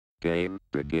Game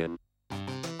begin.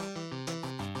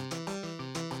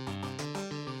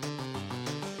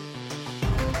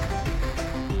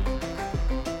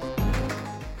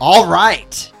 All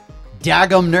right,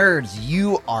 Daggum Nerds,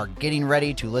 you are getting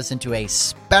ready to listen to a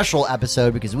special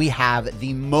episode because we have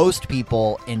the most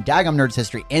people in Daggum Nerds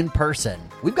history in person.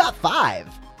 We've got 5.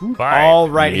 All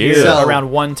right here So-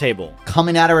 around one table.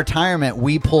 Coming out of retirement,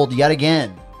 we pulled yet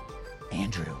again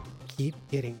Andrew. Keep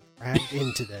getting dragged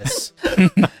into this.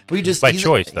 We just By he's,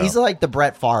 choice, though. He's like the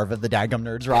Brett Favre of the Daggum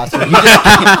Nerds roster.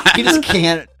 He just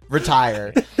can't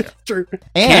retire. True.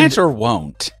 And Can't or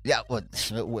won't. yeah, well,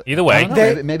 Either way. I don't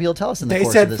know, maybe he'll tell us in the They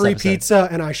course said of this free episode. pizza,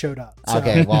 and I showed up. So.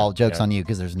 Okay, well, joke's on you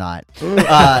because there's not.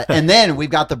 And then we've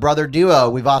got the brother duo.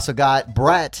 We've also got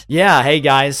Brett. Yeah, hey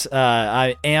guys,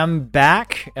 I am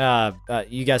back.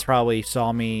 You guys probably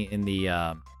saw me in the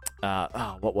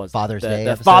what was it? Father's The- Day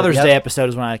The episode, Father's yep. Day episode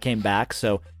is when I came back.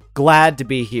 So glad to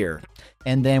be here.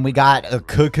 And then we got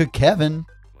Kevin.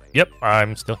 Yep,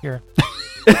 I'm still here.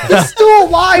 He's still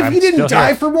alive. I'm he didn't still die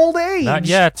here. from old age. Not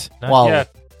yet. Not Well,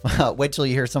 yet. wait till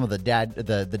you hear some of the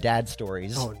dad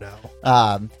stories. Oh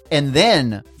no. And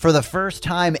then for the first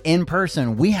time in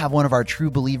person, we have one of our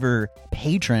True Believer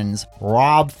patrons,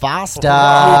 Rob Foster.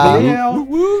 Yeah.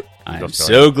 I'm story.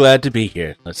 so glad to be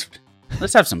here.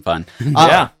 Let's have some fun.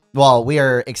 Yeah. Well, we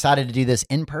are excited to do this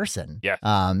in person. Yeah.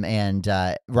 And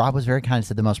Rob was very kind and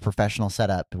said the most professional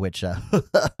setup, which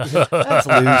that's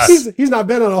loose. He's not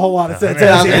been on a whole lot of sets.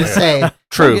 I was has going he? to say,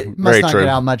 True, must very not true. get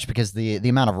out much because the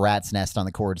amount of rat's nest on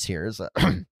the cords here is.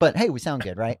 But hey, we sound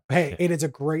good, right? Hey, it is a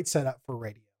great setup for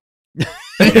radio.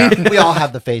 We all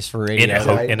have the face for radio.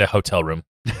 right? In a hotel room.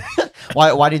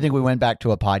 Why do you think we went back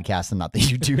to a podcast and not the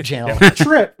YouTube channel?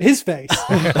 Trip, his face.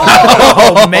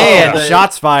 Oh man, the-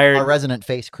 shots Our fired. resident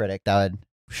face critic. That would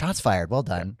shots fired. Well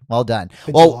done. Well done.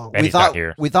 Good Well, job. And we he's not thought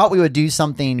here. we would do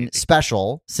something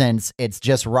special since it's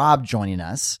just Rob joining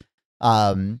us.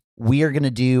 We are going to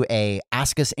do a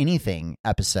Ask Us Anything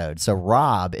episode. So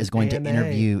Rob is going to AMA.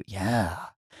 interview. Yeah.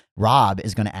 Rob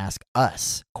is going to ask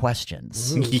us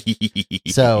questions. Ooh.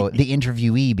 So the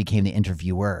interviewee became the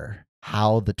interviewer.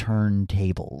 How the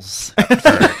turntables.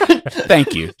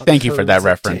 Thank you. Thank you for that Turns the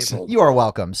reference. table. You are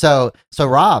welcome. So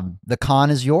Rob, the con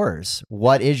is yours.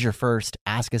 What is your first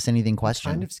Ask Us Anything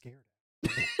question? Kind of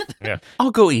scared.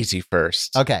 I'll go easy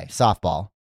first. Okay, softball.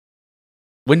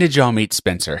 When did y'all meet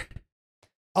Spencer?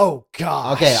 Oh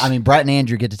god. Okay, I mean Brett and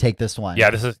Andrew get to take this one. Yeah,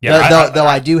 this is. Though, Yeah, though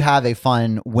I do have a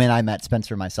fun when I met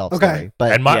Spencer myself Okay. story.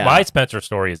 But and my, Yeah. my Spencer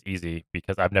story is easy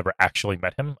because I've never actually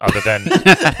met him other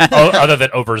than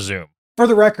over Zoom. For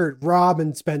the record, Rob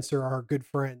and Spencer are good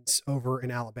friends over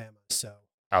in Alabama. So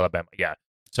Alabama. Yeah.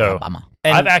 So Alabama.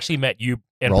 And I've actually met you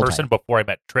in Roll person before I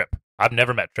met Trip. I've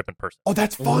never met Trip in person. oh,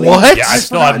 that's funny. What? Yeah,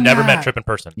 I've I've never forgotten met Trip in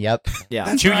person. Yep. yeah.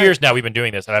 That's 2 right. years now we've been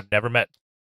doing this, and I've never met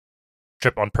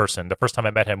Trip on person. The first time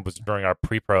I met him was during our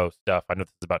pre-pro stuff. I know this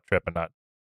is about Trip and not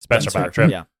Spencer about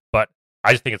Trip. Yeah. But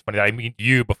I just think it's funny that I meet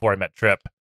you before I met Trip.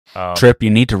 Trip,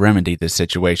 you need to remedy this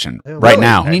situation Yeah, right really?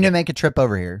 now. You need to make a trip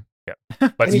over here.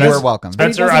 But And he You does- are welcome.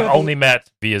 Spencer, doesn't I've have only met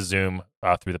via Zoom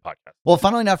through the podcast. Well,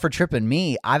 funnily enough, for Trip and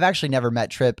me, I've actually never met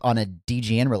Trip on a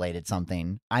DGN related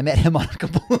something. I met him on a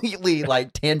completely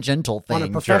like tangential thing. On a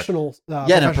professional.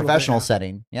 Yeah, in a professional thing.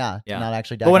 setting. Yeah, Yeah. not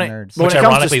actually But when Daggum it- Nerds. but when Which it comes to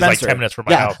ironically is like Spencer- 10 minutes from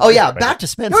my Yeah. house. Oh yeah, back to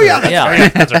Spencer. Oh, yeah. Yeah. Oh, yeah,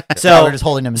 Spencer. So we're So just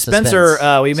holding him in Spencer,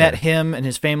 suspense. we met Sorry. him and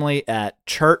his family at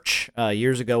church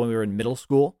years ago when we were in middle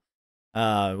school. We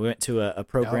went to a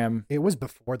program. No, it was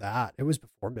before that. It was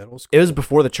before middle school. It was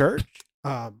before the church.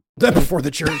 Before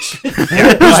the church.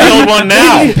 Yeah, we're still one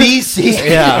now. BC.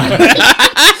 Yeah.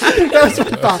 That's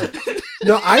what I thought.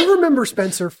 No, I remember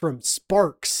Spencer from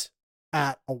Sparks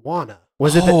at Awana.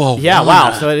 Was it? Oh, yeah. wow.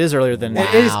 Wow. So it is earlier than Wow.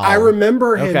 It is. I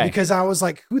remember him Okay. because I was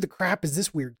like, "Who the crap is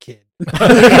this weird kid?"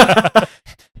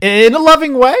 in a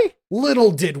loving way.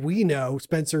 Little did we know,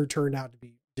 Spencer turned out to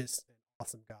be just an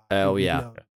awesome guy. Oh, We've yeah.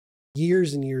 known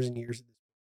years and years and years of this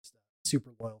stuff.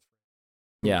 Super loyal.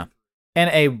 Yeah. And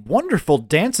a wonderful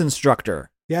dance instructor.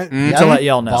 Yeah. Mm. To let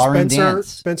y'all know. Ballroom Spencer dance.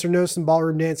 Spencer knows some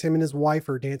ballroom dance. Him and his wife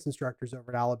are dance instructors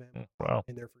over at Alabama, Wow.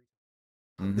 and they're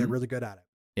Mhm. they're really good at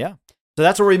it. So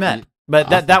that's where we met. But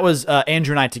Awesome. that was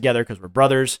Andrew and I together because we're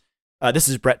brothers. This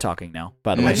is Brett talking now,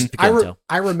 by the way. I, if just, you can't tell.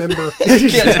 I remember.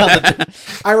 Can't tell the-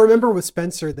 I remember with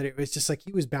Spencer that it was just like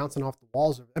he was bouncing off the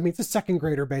walls. I mean, it's a second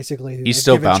grader basically. who He's had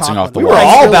still given bouncing chocolate. off the We walls. were Yeah,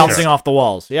 all still bouncing is. off the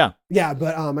walls. Yeah. Yeah,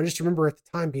 but I just remember at the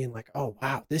time being like, "Oh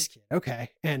wow, this kid, okay."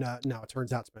 And no, it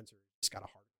turns out Spencer just got a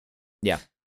heart.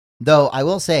 Though I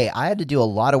will say I had to do a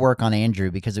lot of work on Andrew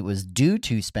because it was due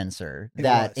to Spencer It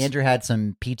that was. Andrew had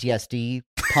some PTSD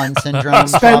pun syndrome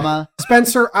trauma.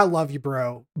 Spencer, I love you,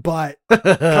 bro, but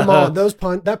come on,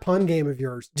 that pun game of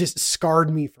yours just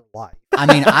scarred me for life. I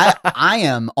mean, I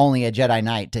am only a Jedi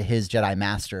Knight to his Jedi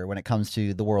Master when it comes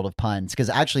to the world of puns. Because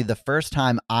actually, the first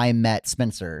time I met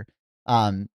Spencer,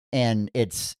 and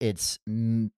it's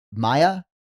Maya.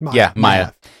 Yeah,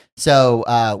 Maya.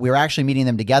 So we were actually meeting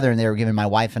them together, and they were giving my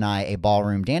wife and I a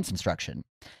ballroom dance instruction.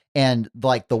 And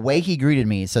like the way he greeted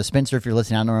me, so Spencer, if you're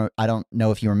listening, I don't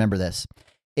know if you remember this,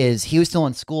 is he was still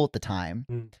in school at the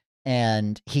time,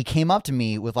 and he came up to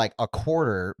me with like a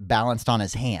quarter balanced on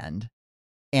his hand,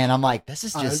 and I'm like, this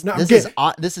is just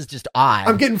this is just odd.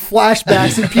 I'm getting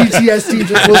flashbacks and PTSD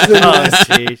just listening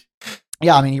to this.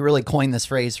 Yeah, I mean, he really coined this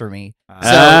phrase for me. So he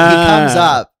comes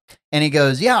up and he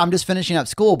goes, "Yeah, I'm just finishing up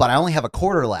school, but I only have a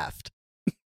quarter left."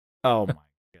 Oh my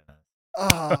goodness.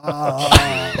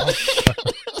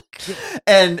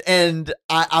 And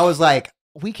I was like,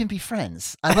 we can be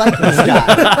friends. I like this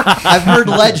guy. I've heard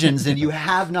legends, and you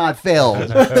have not failed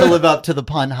to live up to the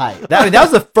pun hype. That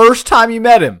was the first time you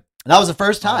met him. That was the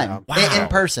first time Wow. in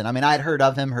person. I mean, I'd heard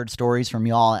of him, heard stories from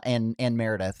y'all and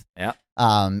Meredith. Yeah.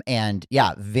 And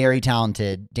yeah, very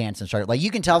talented dance instructor. Like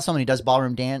you can tell someone who does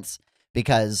ballroom dance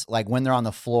because like when they're on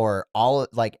the floor,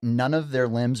 none of their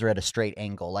limbs are at a straight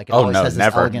angle. Like it always has this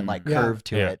never. elegant like curve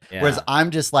to it. Yeah. Whereas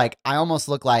I'm just like, I almost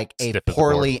look like a Stiff as a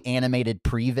poorly animated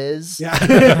previs.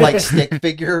 Yeah. Like stick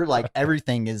figure. Like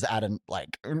everything is at an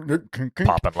like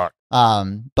Pop and lock.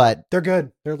 but They're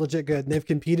good. They're legit good. And they've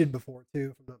competed before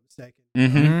too, if I'm not mistaken.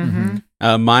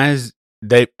 Mm-hmm. Maya's.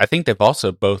 I think they've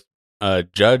also both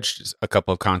judged a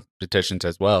couple of competitions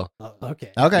as well.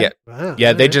 Okay. okay. Yeah. Wow.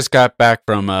 Yeah, they Alright. just got back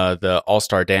from the All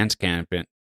Star Dance Camp.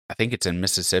 I think it's in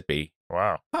Mississippi.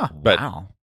 Wow. But- Wow.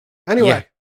 Anyway,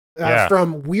 Yeah.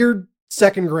 from weird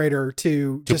second grader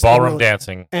to To just ballroom a really-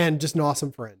 dancing. and just an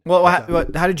awesome friend. Well, So-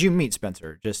 how did you meet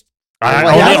Spencer? Just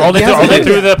Only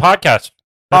through the podcast.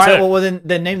 all That's right. it. Well,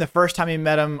 then name the first time you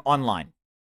met him online.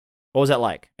 What was that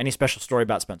like? Any special story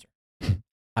about Spencer?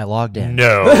 I logged in.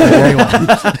 No. Very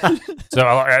well.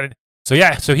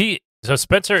 So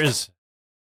Spencer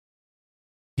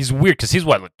he's weird because he's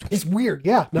what? It's weird,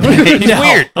 yeah. No. He's No.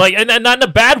 weird, like, and not in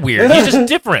a bad weird. He's just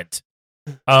different.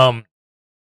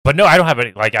 But no, I don't have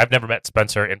any. Like, I've never met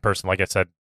Spencer in person, like I said.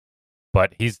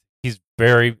 But he's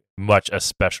very much a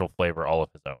special flavor, all of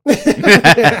his own,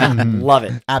 Mhm. Love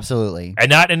it. Absolutely. and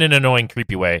not in an annoying,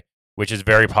 creepy way, which is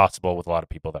very possible with a lot of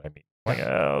people that I meet. Like,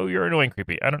 oh, you're annoying,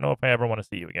 creepy. I don't know if I ever want to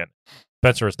see you again.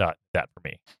 Spencer is not that for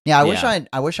me. Yeah, Yeah.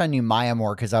 I wish I knew Maya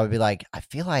more because I would be like, I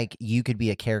feel like you could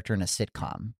be a character in a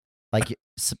sitcom. Like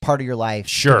part of your life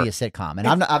Sure. could be a sitcom. And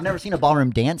I've never seen a ballroom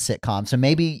dance sitcom, so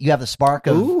maybe you have the spark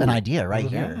of Ooh. an idea right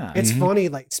here. Yeah. It's Mhm. funny,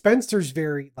 like Spencer's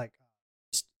very like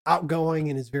just outgoing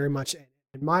and is very much, and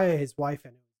Maya, his wife,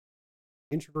 and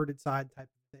introverted side type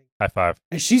of thing. High five.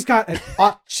 And she's got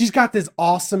this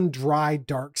awesome, dry,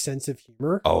 dark sense of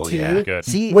humor. Oh, too, yeah. Good.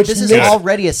 See, Which this is mixed-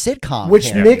 already a sitcom.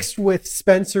 which character. mixed with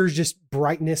Spencer's just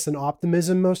brightness and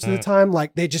optimism most of the Mm. time,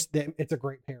 like it's a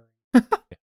great pairing.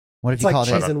 What if It's you like called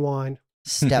cheese it and wine.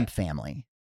 step family?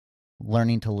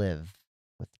 Learning to live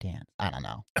with dance. I don't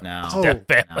know. No. Oh, Step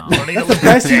back. no. Learning to That's the live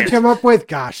best you with can come up with.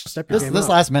 Gosh, step your This game this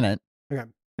up. last minute.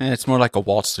 It's more like a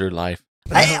waltz through life.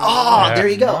 Hey, Yeah. there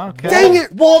you go. Okay. Dang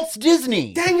it. Walt's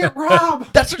Disney. Dang it,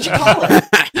 Rob! That's what you call it.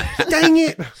 Dang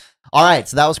it! All right,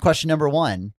 so that was question number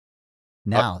 1.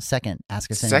 Now, second, ask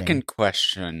us anything. Second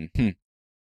question.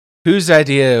 Whose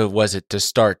idea was it to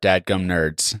start Dadgum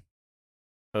Nerds?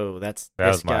 Oh, that's That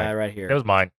this was guy mine. right here. It was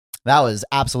mine. That was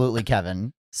absolutely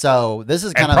Kevin. So this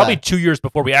is And kind of probably 2 years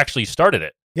before we actually started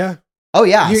it. Yeah, oh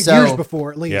yeah. years So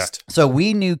before at least. so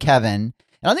we knew Kevin,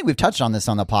 and I think we've touched on this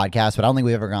on the podcast, but I don't think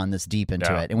we've ever gone this deep into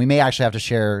No. it. And we may actually have to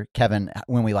share Kevin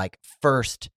when we like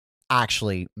first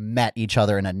actually met each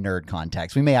other in a nerd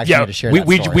context. We may actually need to share that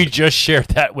we story. just shared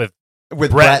that with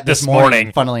with Brett this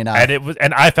morning, funnily enough.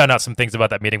 and I found out some things about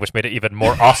that meeting, which made it even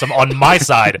more awesome on my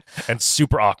side and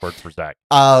super awkward for Zach.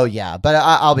 Oh yeah, but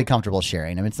I'll be comfortable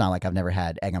sharing. I mean, it's not like I've never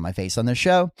had egg on my face on this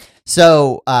show.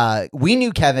 So we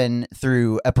knew Kevin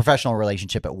through a professional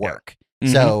relationship at work.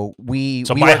 Mhm. So we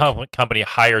So we my worked- company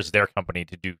hires their company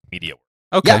to do media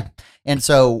work. Okay. Yeah. And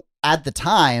so at the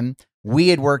time, we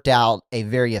had worked out a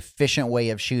very efficient way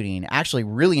of shooting, actually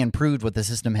really improved what the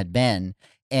system had been.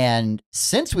 And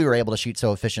since we were able to shoot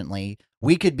so efficiently,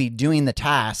 we could be doing the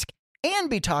task and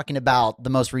be talking about the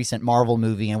most recent Marvel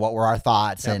movie and what were our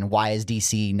thoughts Yep. and why is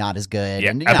DC not as good.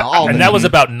 Yeah, And, you know, all and the- that was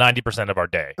about 90% of our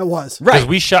day. It was. right. Because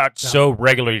we shot Yeah. so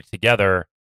regularly together,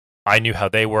 I knew how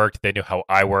they worked, they knew how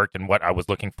I worked, and what I was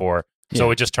looking for.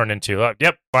 So it just turned into,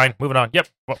 yep, fine, moving on. Yep,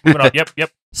 moving on.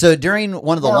 Yep. So during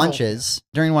one of the Marvel.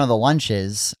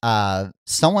 lunches,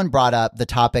 someone brought up the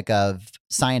topic of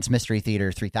Science Mystery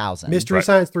Theater 3000. Mystery Right.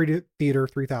 Science Theater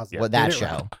 3000. Well, Get that it show.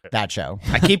 right. That show.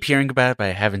 I keep hearing about it, but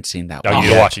I haven't seen that No, one. you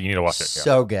need to watch it. You need to watch it.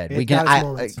 So good. It We can got its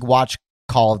moments. watch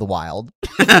Call of the Wild.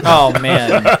 Oh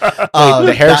man.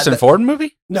 The Harrison Ford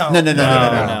movie? No. No.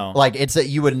 No. Like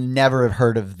you would never have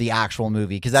heard of the actual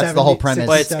movie because that's the whole 70s, premise.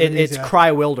 But it's yeah.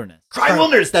 Cry Wilderness. Cry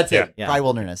Wilderness. That's it. Yeah. Cry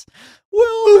Wilderness.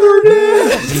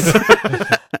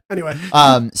 Anyway.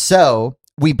 So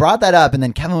we brought that up, and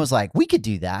then Kevin was like, "We could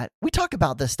do that. We talk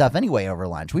about this stuff anyway over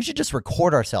lunch. We should just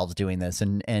record ourselves doing this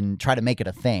and try to make it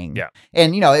a thing." Yeah.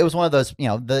 And it was one of those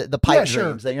the pipe Yeah, sure.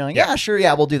 dreams that you're like, Yeah. "Yeah, sure,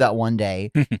 yeah, we'll do that one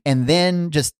day." And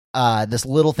then just this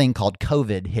little thing called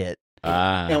COVID hit.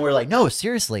 And we're like, no,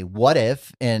 seriously, what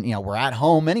if? And we're at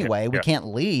home anyway. We Yeah. can't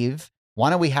leave. Why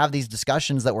don't we have these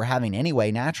discussions that we're having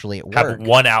anyway naturally at Have work?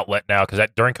 one outlet now because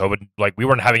during COVID, like we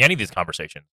weren't having any of these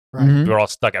conversations. Right. Mhm. We were all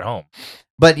stuck at home.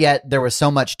 But yet there was so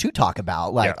much to talk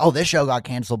about. Like, Yeah. oh, this show got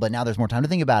canceled, but now there's more time to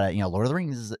think about it. Lord of the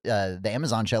Rings, the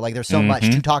Amazon show. Like, there's so much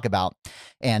to talk about.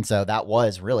 And so that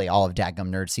was really all of Dadgum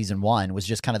Nerd season 1 was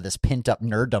just kind of this pent up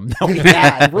nerddom that we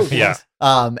had. Yeah.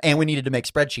 And we needed to make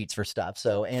spreadsheets for stuff.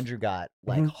 So Andrew got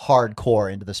like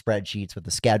hardcore into the spreadsheets with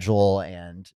the schedule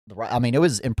and it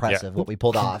was impressive what we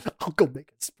pulled off. I'll go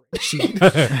make a spreadsheet.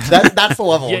 That's the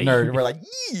level Yeah. of nerd. We're like,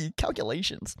 yee,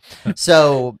 calculations.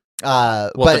 So,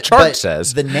 the but chart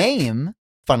says. the name,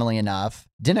 funnily enough,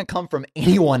 didn't come from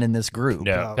anyone in this group.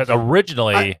 No, Oh, because okay.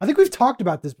 originally, I think we've talked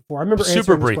about this before. I remember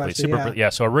super answering this briefly, question, yeah.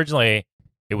 So originally,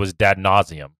 it was Dad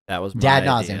Nauseum. That was my Dad idea.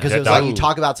 nauseum. Because Yeah. it was like you Ooh.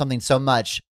 talk about something so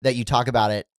much that you talk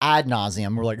about it ad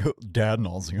nauseum. We're like, dad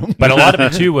nauseum. But a lot of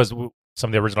it too was some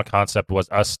of the original concept was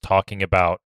us talking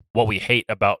about what we hate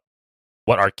about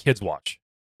what our kids watch.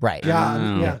 Right. Yeah,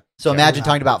 Oh. yeah. So Yeah. imagine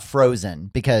talking about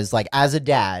Frozen because, like, as a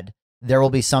dad, there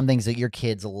will be some things that your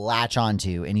kids latch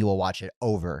onto and you will watch it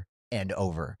over and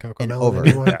over Coco and Melon, over.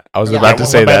 anyone? Yeah. I was Yeah, about to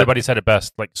say my that. Everybody said it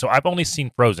best. Like, so I've only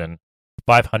seen Frozen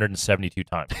 572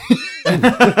 times.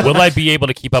 Will I be able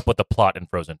to keep up with the plot in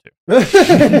Frozen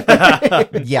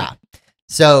 2? Yeah.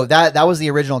 So that was the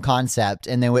original concept,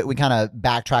 and then we kind of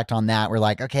backtracked on that. We're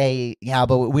like, okay, yeah,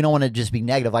 but we don't want to just be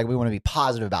negative. Like, we want to be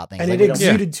positive about things. And Like, it we don't-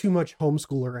 exuded too much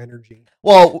homeschooler energy.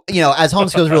 well, as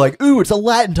homeschoolers, we're like, ooh, it's a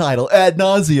Latin title, ad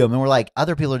nauseum, and we're like,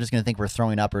 other people are just going to think we're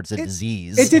throwing up or it's a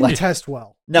disease. It didn't Like, test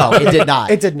well. no, it did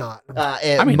not. It did not.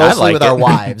 I mean, mostly I like with our it.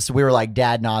 wives, we were like,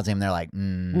 dad nauseum. They're like,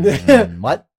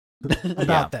 what?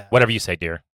 About that. Whatever you say,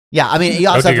 dear. Yeah, I mean, you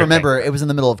Go also do have to your remember it was in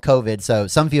the middle of COVID, so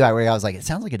some feedback where I was like, it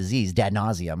sounds like a disease, dad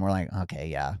nauseum. We're like, okay,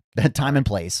 yeah, time and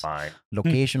place, Fine.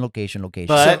 location. But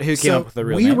who came up with the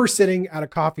real we name? were sitting at a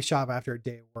coffee shop after a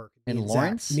day of work In me and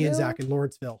Lawrence? me and Zach in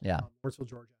Lawrenceville, Yeah. Lawrenceville,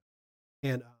 Georgia,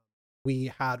 and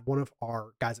we had one of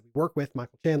our guys that we work with,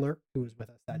 Michael Chandler, who was with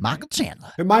us that Michael day.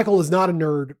 Chandler. And Michael is not a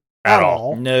nerd At at all.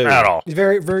 all. No. At all. He's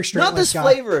very, very straight. Not this guy.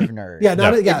 flavor of nerd. Yeah,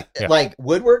 not No. yeah. Yeah. Like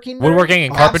woodworking. nerd? Woodworking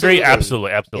and carpentry?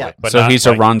 Absolutely. Yeah. But So not he's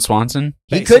like, a Ron Swanson?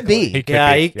 He could be. He could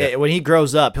Yeah, be, when he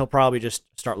grows up, he'll probably just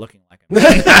start looking like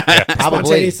him. Probably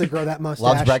Spontaneously grow that mustache.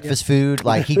 loves breakfast food.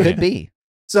 Like he could be.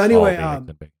 So All anyway, vegans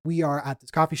and bacon. we are at this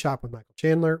coffee shop with Michael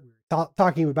Chandler. We were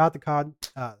talking about the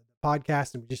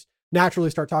podcast, and we just naturally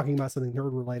start talking about something nerd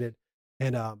related.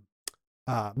 And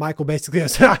Michael basically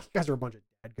goes, "You guys are a bunch of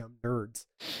dadgum nerds."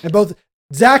 And both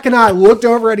Zach and I looked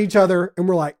over at each other, and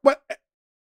we're like, "What?"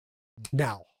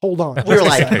 Now, hold on. We were just a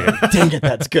like, second. dang it,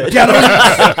 that's good. Yeah,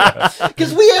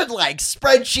 Because we had like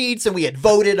spreadsheets and we had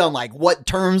voted on like what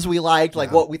terms we liked, like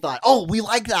Yeah. what we thought, oh, we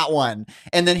like that one.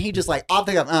 And then he just like, off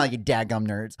the cuff, oh, you dadgum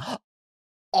nerds.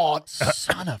 Oh,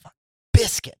 son of a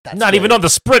biscuit. That's Not good. even on the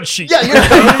spreadsheet. Yeah,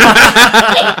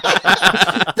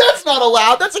 that's not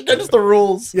allowed. That's against the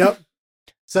rules. Yep.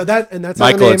 So that's how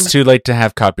Michael, the name, it's too late to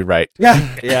have copyright.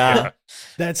 yeah, Yeah.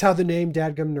 that's how the name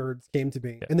Dadgum Nerds came to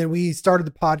be. And then we started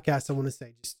the podcast. I want to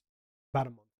say just about a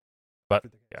month. But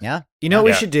Yeah. You know what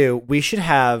we Yeah. should do? We should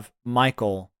have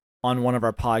Michael on one of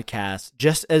our podcasts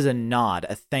just as a nod,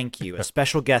 a thank you, a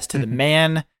special guest to the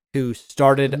man who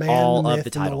started The man, all the of myth,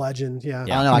 the and the title. legend. Yeah. I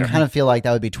don't know. I kind of feel like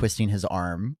that would be twisting his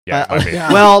arm. Yeah, it might be.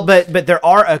 Yeah. Well, but there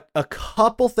are a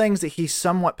couple things that he's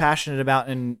somewhat passionate about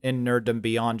in nerddom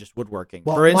beyond just woodworking.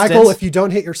 Well, For instance, Michael, if you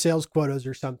don't hit your sales quotas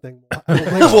or something,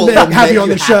 We'll have you on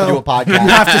the have show. to do a podcast. You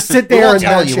have to sit We there won't and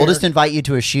tell not you. We'll share. just invite you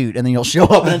to a shoot, and then you'll show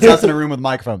up and it's us in a room with a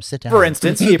microphone. Sit down. for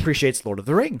instance, he appreciates Lord of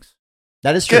the Rings,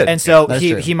 that is true. and so That's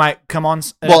true. he might come on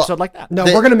an Well, episode like that. No,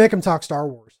 The- we're gonna make him talk Star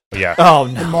Wars. Yeah. Oh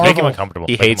And no! Marvel. Make him uncomfortable.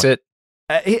 He Make him hates it.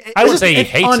 I would say he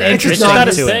hates it. It's just not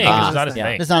his to thing. it. It's just not his Yeah.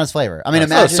 thing. It's not his flavor. I mean, So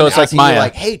imagine it's like asking you, Maya.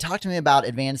 like, hey, talk to me about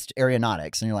advanced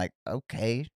aeronautics. And you're like,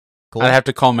 okay, cool. I'd have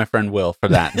to call my friend Will for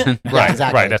that. Right,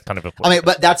 exactly. Right. That's kind of a. I mean,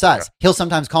 but that's us. He'll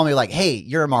sometimes call me like, hey,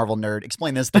 you're a Marvel nerd.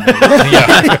 Explain this to me.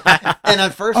 Yeah. And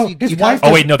at first, Oh, you his kind wife. of,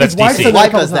 Oh, wait, no, that's his wife DC. said wife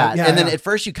a couple does that. times. Yeah, and then yeah. at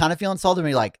first, you kind of feel insulted and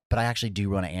you're like, but I actually do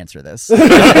want to answer this.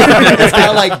 It's kind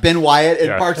of like Ben Wyatt in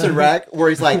Yeah. Parks and Rec, where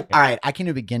he's like, all right, I can't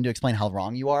even begin to explain how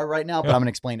wrong you are right now, but I'm going to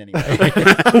explain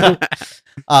anyway.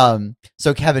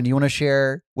 So Kevin, do you want to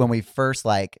share when we first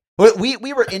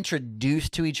we were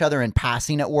introduced to each other in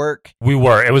passing at work? We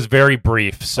were. It was very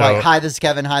brief. So Like, hi, this is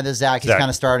Kevin. Hi, this is Zach. He's Zach. kind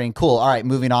of starting. Cool. All right,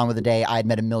 moving on with the day. I had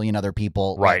met a million other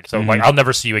people. right. So Mhm. like, I'll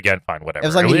never see you again. Fine, whatever. It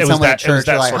was like meeting was someone at that- it was church.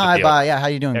 You're that like, sort of hi, deal. bye. Yeah, how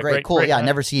you doing? Yeah, Great, great, cool. great, Yeah, yeah.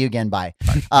 never see you again. Bye.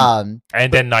 And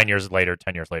then 9 years later,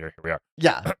 10 years later, here we are.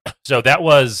 Yeah. So that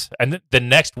was, and the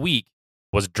next week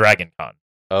was Dragon Con.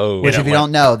 Oh, Which, know, if you when-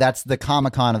 don't know, that's the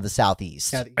Comic Con of the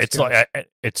Southeast. Yeah, the East It's Coast.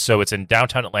 like it's in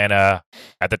downtown Atlanta.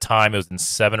 At the time, it was in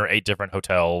 7 or 8 different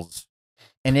hotels.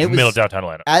 And it middle was of downtown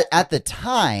Atlanta. at the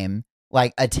time,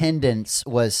 like attendance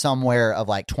was somewhere of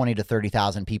like 20 to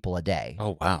 30,000 people a day.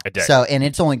 oh wow. A day. So, and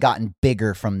it's only gotten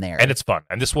bigger from there. And it's fun.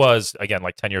 And this was again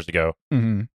like 10 years ago.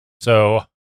 mm-hmm. So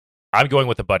I'm going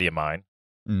with a buddy of mine,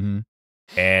 Mm-hmm.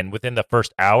 and within the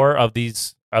first hour of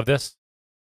this,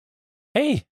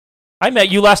 hey, I met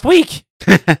you last week.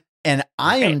 And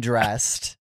I am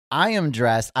dressed.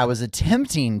 I was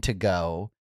attempting to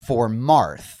go for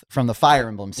Marth from the Fire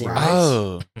Emblem series. Right.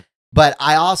 Oh, But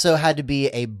I also had to be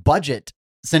a budget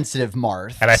sensitive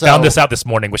Marth. And I found this out this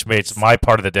morning, which makes my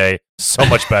part of the day so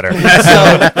much better.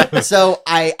 So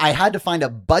I had to find a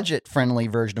budget friendly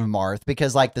version of Marth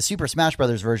because like the Super Smash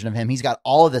Brothers version of him, he's got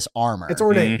all of this armor. It's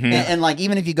ornate. Mhm. And like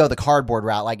even if you go the cardboard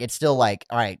route, like it's still like,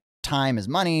 all right, time is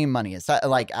money, money is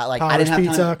like I College didn't have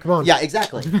pizza. time. Come on. Yeah,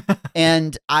 exactly.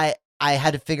 And I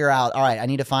had to figure out, all right, I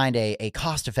need to find a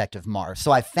cost effective Marth.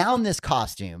 So I found this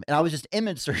costume and I was just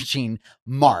image searching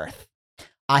Marth.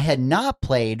 I had not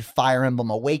played Fire Emblem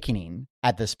Awakening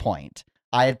at this point.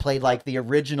 I had played like the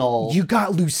original. You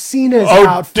got Lucina's Oh,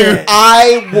 outfit. dude.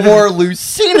 I wore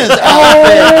Lucina's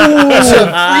outfit to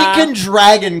freaking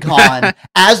Dragon Con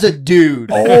as a dude.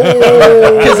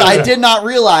 Because I did not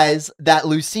realize that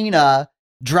Lucina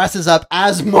dresses up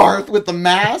as Marth with the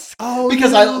mask. Oh,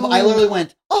 Because no. I literally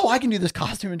went, oh, I can do this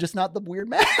costume and just not the weird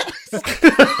mask.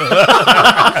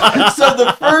 So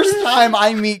the first time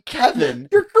I meet Kevin,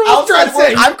 You're outside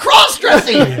work, cross-dressing. I'm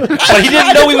cross-dressing. But he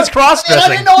didn't know he was And I cross-dressing.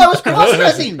 didn't know I was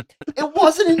cross-dressing. It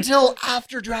wasn't until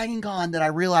after Dragon Con that I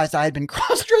realized I had been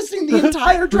cross-dressing the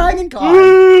entire Dragon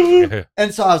Con.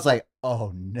 And so I was like,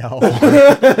 oh no.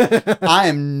 I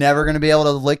am never going to be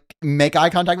able to make eye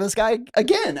contact with this guy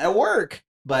again at work.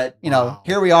 But, you know, Wow.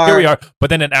 here we are. Here we are. But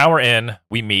then an hour in,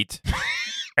 we meet.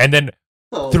 And then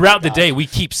Oh, throughout the my day, gosh. we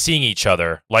keep seeing each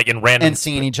other, like in random, And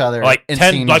seeing each other. like and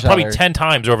 10, seeing like each probably other. 10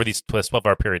 times over these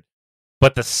 12-hour period.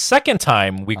 But the second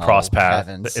time we cross Oh, paths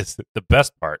heavens. is the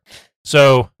best part.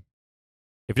 So,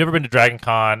 if you've never been to Dragon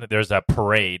Con, there's a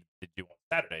parade that you do on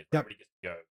Saturdays. Yep. Everybody gets to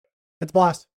go. It's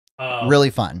blast. Really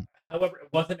fun. However, it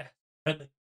wasn't as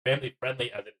family friendly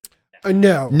as it is now.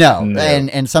 No. No. No.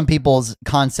 And some people's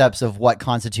concepts of what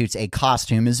constitutes a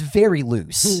costume is very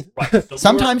loose. Right. So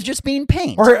Sometimes just being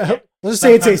paint. Or let's just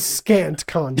say it's a Sometimes- scant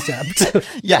concept.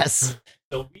 Yes.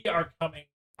 So we are coming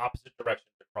opposite directions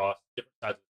across different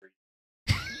sides of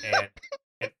the street, and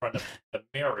in front of the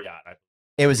Marriott.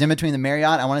 It was in between the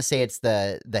Marriott. I want to say it's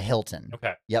the Hilton.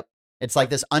 Okay. It's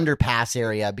like this underpass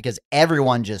area because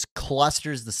everyone just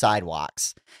clusters the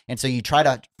sidewalks. And so you try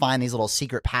to find these little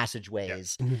secret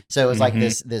passageways. Yeah. Mhm. So it's like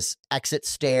Mhm. this exit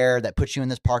stair that puts you in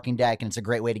this parking deck. And it's a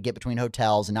great way to get between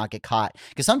hotels and not get caught.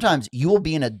 Because sometimes you will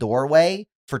be in a doorway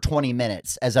for 20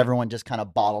 minutes as everyone just kind of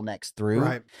bottlenecks through.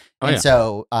 Right. Oh, And yeah.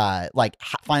 so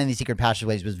finding these secret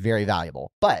passageways was very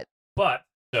valuable. But But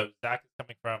so Zach is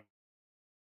coming from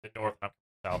the north, I'm from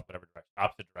the south, whatever direction,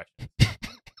 opposite direction,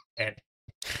 and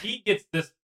he gets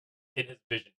this in his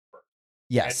vision first.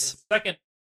 And yes. the second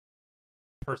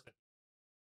person,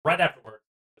 right afterwards,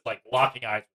 is like locking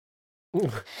eyes.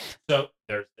 So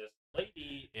there's this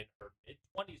lady in her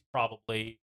mid-20s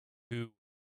probably who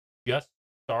just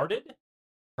started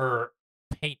her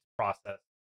paint process.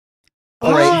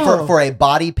 For a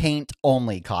body paint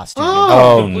only costume.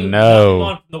 Oh, Completely no.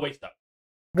 on from the waist up.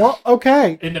 Well,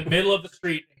 okay. In the middle of the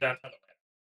street in downtown Atlanta.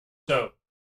 So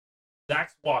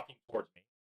Zach's walking towards me.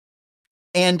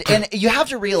 And you have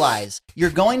to realize you're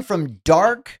going from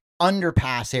dark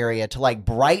underpass area to like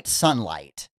bright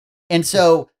sunlight. And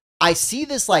so I see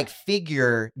this like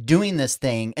figure doing this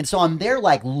thing, and so I'm there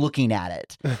like looking at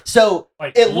it. So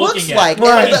Like, it looking looks at like it,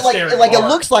 right. it, Staring like it hard.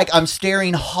 looks like I'm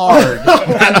staring hard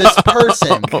at this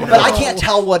person, but I can't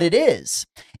tell what it is.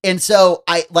 And so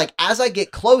I like as I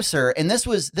get closer, and this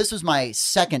was my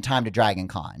second time to Dragon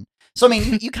Con. So I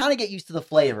mean, you kind of get used to the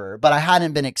flavor, but I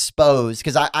hadn't been exposed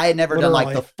because I had never done like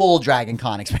Literally. the full Dragon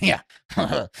Con experience.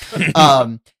 Yeah.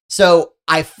 So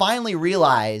I finally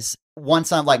realize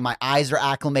once I'm like my eyes are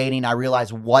acclimating, I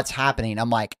realize what's happening. I'm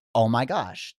like, oh my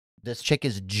gosh, this chick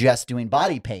is just doing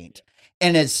body paint.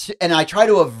 And I try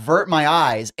to avert my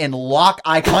eyes and lock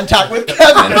eye contact with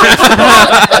Kevin. At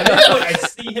this point, I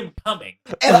see him coming.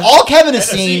 And all Kevin is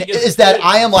And I see seeing he gets is that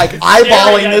I am like staring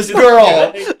eyeballing at this his-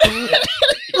 girl.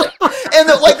 And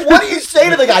they're like, what do you say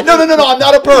to the guy? No, I'm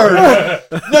not a bird. No.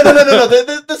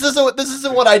 This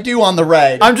isn't what I do on the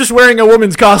reg. I'm just wearing a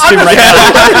woman's costume right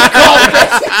now.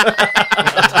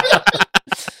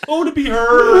 Oh, to be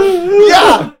her.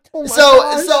 Yeah. Oh my So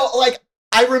gosh. like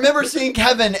I remember seeing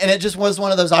Kevin, and it just was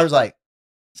one of those. I was like,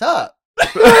 "What's up?"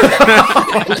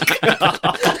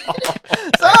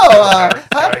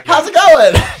 How's it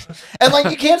going? And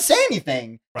like you can't say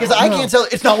anything because I can't tell.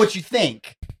 It's not what you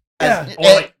think. Yeah. And- Or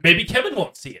like, maybe Kevin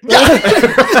won't see it. yeah.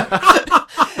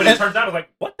 But it turns out, I was like,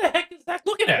 what the heck is that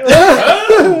looking at?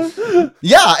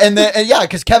 Yeah, and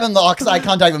because Kevin locks eye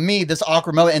contact with me, this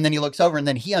awkward moment, and then he looks over, and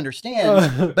then he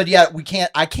understands. But yeah,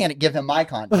 I can't give him my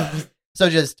contact. So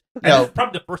just And this is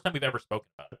probably the first time we've ever spoken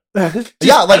about it.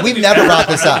 yeah, like we've never brought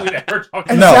this up. We've ever talked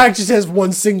And about Zach just has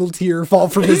one single tear fall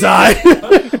from his eye.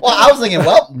 Well, I was thinking,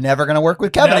 well, never gonna work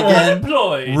with Kevin Never again.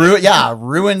 employed.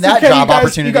 Ruin that Okay, job you guys,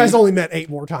 opportunity. You guys only met 8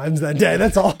 more times that day.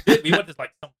 That's all. We went to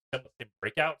like some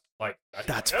breakout. Like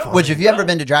That's like, fun. Which, if you ever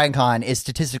been to Dragon Con, is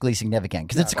statistically significant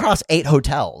because it's across 8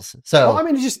 hotels. So Well, I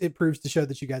mean, it proves to show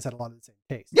that you guys had a lot of the same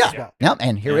taste. yeah, as well. yeah,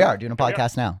 and here we Yeah. are doing a Here we are.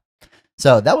 podcast now.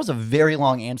 So that was a very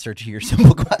long answer to your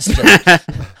simple question.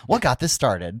 What got this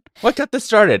started? What got this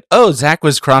started? Oh, Zach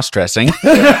was cross-dressing.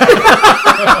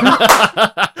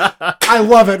 I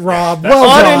love it, Rob. Well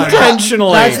done.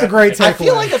 Unintentionally. That's the great takeaway. I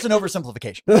feel like that's an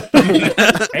oversimplification.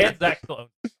 And Zach Stallone.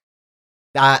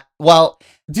 Well,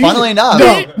 Do you- funnily enough,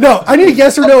 No. I need a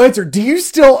yes or no answer. Do you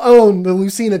still own the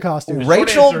Lucina costume? Short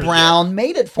Rachel answer is Brown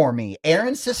made it for me.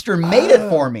 Aaron's sister made it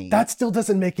for me. That still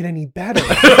doesn't make it any better.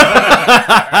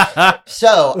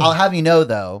 So I'll have you know,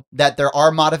 though, that there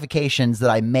are modifications that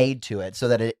I made to it so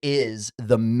that it is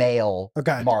the male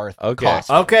Okay. Marth Okay.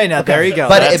 costume. Okay, now there you go.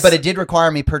 But That's- it did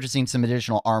require me purchasing some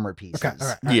additional armor pieces. Okay, all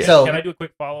right. Yeah. So, Can I do a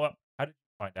quick follow up? How did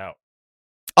you find out?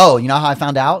 oh, you know how I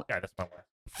found out? Yeah, that's my last.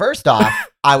 First off,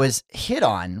 I was hit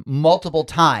on multiple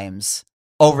times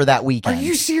over that Are weekend.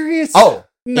 you serious? Oh,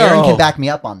 No. Aaron can back me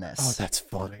up on this. Oh, that's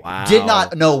funny. Wow. Did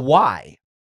not know why.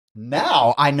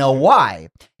 Now I know why.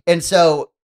 And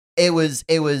so it was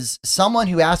someone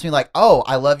who asked me like, "Oh,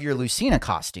 I love your Lucina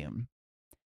costume."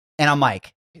 And I'm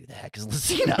like, "Who the heck is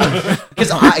Lucina?"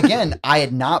 Because I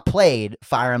had not played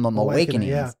Fire Emblem Awakening, Awakenings.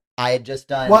 yeah. I had just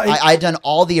done Well, I had done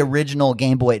all the original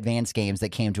Game Boy Advance games that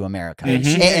came to America.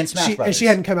 Mhm. And Smash she, Brothers. she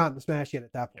hadn't come out in Smash yet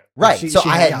at that point. Right. She- so she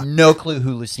I had- had no clue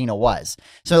who Lucina was.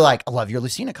 So like, I love your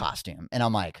Lucina costume. And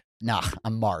I'm like, nah,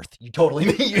 I'm Marth. You totally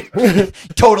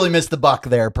missed the buck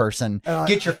there, person.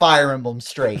 Get your Fire Emblem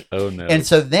straight. Oh no. And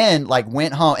so then like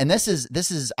went home, and this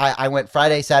is I went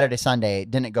Friday, Saturday, Sunday,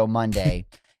 didn't go Monday.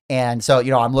 And so,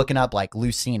 I'm looking up like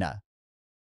Lucina.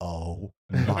 Oh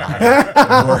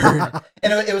my word.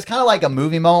 And it was kind of like a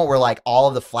movie moment where like all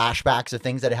of the flashbacks of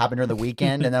things that had happened during the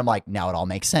weekend, and then I'm like, now it all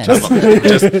makes sense.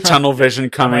 Just tunnel vision I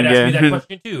coming might ask me that in.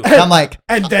 question too. And I'm like,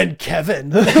 And then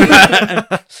Kevin.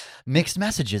 mixed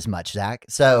messages much, Zach.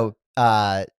 So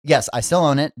yes, I still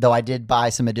own it, though I did buy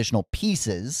some additional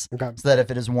pieces Okay. so that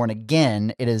if it is worn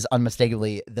again, it is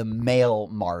unmistakably the male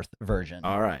Marth version.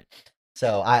 All right.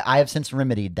 So I have since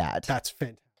remedied that. That's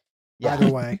fantastic. Yeah.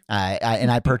 Either way.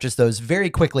 I purchased those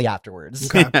very quickly afterwards.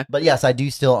 Okay. But yes, I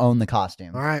do still own the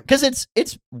costume. All right. Because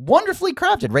it's wonderfully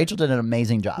crafted. Rachel did an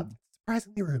amazing job.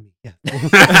 Surprisingly roomy. Yeah.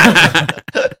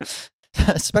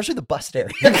 Especially the bust area.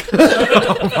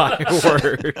 Oh my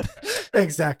word.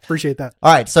 Thanks, Zach. Appreciate that.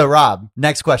 All right, so Rob,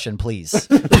 next question, please.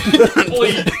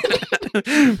 Please.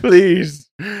 Please.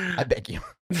 I beg you.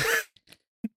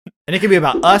 And it can be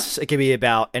about us. It can be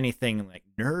about anything like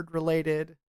nerd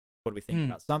related. What do we think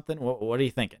about something? What are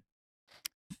you thinking?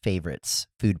 Favorites,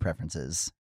 food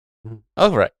preferences.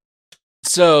 All right.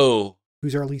 So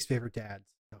Who's our least favorite dads?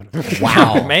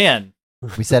 Wow. Man.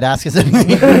 We said ask us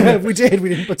anything. We did. We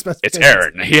didn't put it's specifications.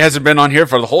 Aaron. He hasn't been on here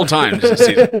for the whole time this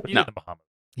season. He's No. in the Bahamas.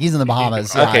 He's in the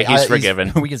Bahamas. Okay, he's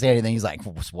forgiven. We can say anything. He's like,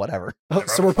 whatever. Oh,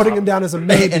 so we're putting him down as a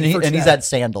maybe. And for he's Chad. had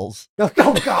sandals. Oh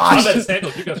I'm gosh. at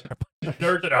sandals. You guys are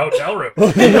in a hotel room.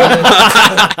 Well,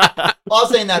 I was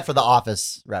saying that for the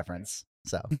Office reference.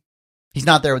 So he's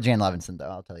not there with Jane Levinson, though.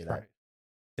 I'll tell you that.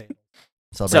 Right.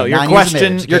 So your 9 years of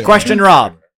marriage. your Okay. question,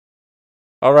 Rob.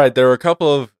 All right, there were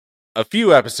a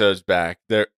few episodes back.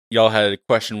 There, y'all had a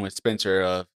question with Spencer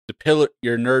of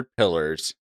your nerd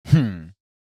pillars.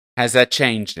 Has that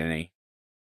changed any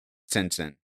since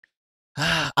then?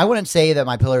 I wouldn't say that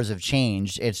my pillars have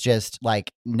changed. It's just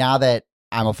like now that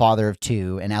I'm a father of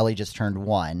 2 and Ellie just turned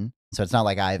 1, so it's not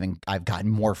like I've gotten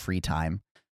more free time.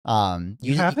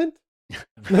 You haven't?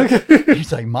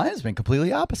 He's like, mine has been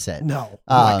completely opposite. No.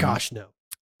 Oh my Um, gosh, no.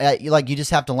 You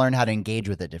just have to learn how to engage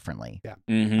with it differently.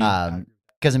 Mm-hmm.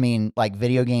 Because I mean, like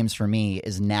video games for me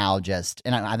is now just,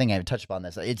 and I think I touched upon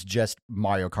this. It's just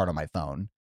Mario Kart on my phone.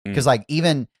 Because like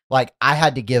even like I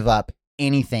had to give up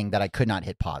anything that I could not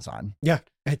hit pause on. Yeah,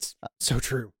 it's so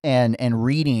true. And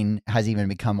reading has even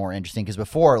become more interesting because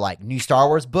before, like new Star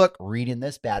Wars book, reading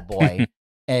this bad boy,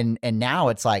 and now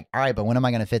it's like, all right, but when am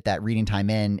I going to fit that reading time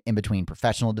in between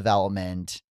professional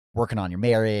development, working on your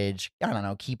marriage, I don't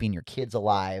know, keeping your kids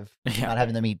alive, not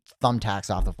having them eat thumbtacks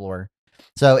off the floor.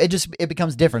 So it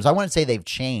becomes different. So I wouldn't say they've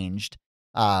changed.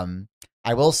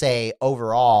 I will say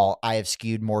overall, I have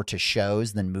skewed more to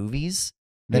shows than movies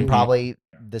than probably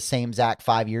the same Zach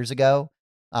 5 years ago,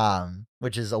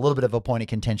 which is a little bit of a point of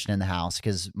contention in the house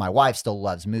because my wife still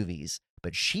loves movies,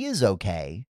 but she is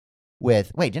okay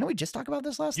with. Wait, didn't we just talk about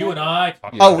this last night? You and I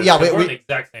talked Oh, about this, yeah, because we- we're on the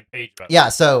exact same page about Yeah,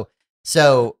 so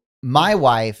my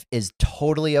wife is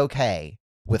totally okay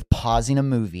with pausing a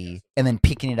movie and then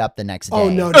picking it up the next day. Oh,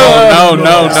 no. Oh,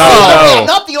 no. I'm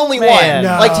not the only Man. one.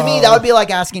 No. Like to me, that would be like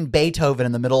asking Beethoven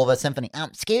in the middle of a symphony.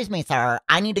 Excuse me, sir.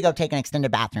 I need to go take an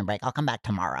extended bathroom break. I'll come back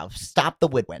tomorrow. Stop the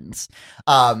woodwinds.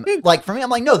 Like for me, I'm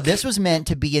like, no, this was meant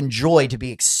to be enjoyed, to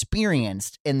be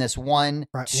experienced in this one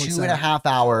Right, 2.5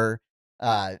 hour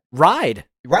Ride.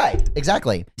 Right,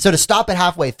 exactly. So to stop it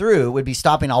halfway through would be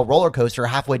stopping a roller coaster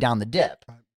halfway down the dip.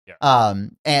 Yeah.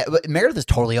 But Meredith is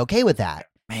totally okay with that.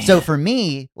 Man. So for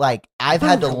me, like I've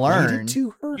had to Related learn,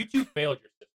 to her. You two failed your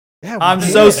system. Yeah, I'm we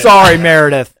so did. sorry,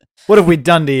 Meredith. What have we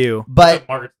done to you? but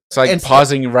Margaret, It's like And-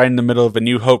 pausing right in the middle of A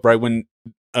New Hope, right when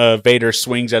Vader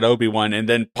swings at Obi-Wan, and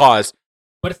then pause.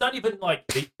 but it's not even like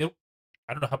they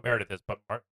I don't know how Meredith is, but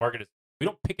Margaret is. We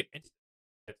don't pick an instant.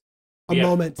 A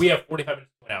moment. We have 45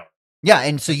 minutes to an hour. yeah,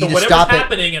 and so you So just whatever's stop it.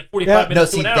 happening in 45 Yeah. No,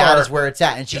 minutes see, to an that hour. is where it's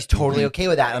at, and she's totally okay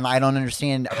with that, and I don't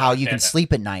understand I how you can understand that.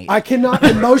 sleep at night. I cannot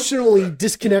emotionally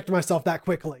disconnect myself that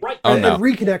quickly. Right. Oh, and no.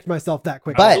 reconnect myself that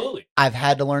quickly. But- Absolutely. I've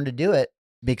had to learn to do it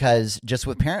because just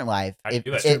with parent life, I if,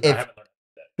 do it. if, I if haven't learned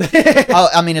oh,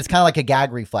 I mean, it's kind of like a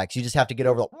gag reflex. You just have to get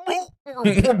over the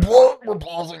we're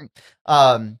pausing.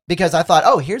 Because I thought,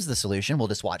 oh, here's the solution. We'll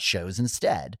just watch shows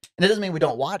instead. And it doesn't mean we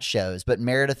don't watch shows, but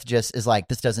Meredith just is like,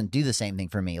 this doesn't do the same thing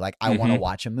for me. Like, I want to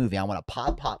watch a movie. I want to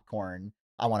pop popcorn.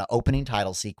 I want an opening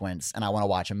title sequence, and I want to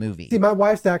watch a movie. See, my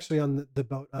wife's actually on the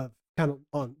boat of kind of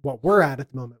on what we're at the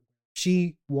moment.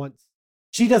 She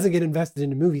doesn't get invested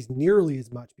into movies nearly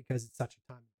as much because it's such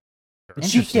a time. And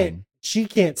Interesting. she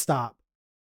can't stop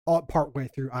all part way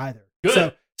through either.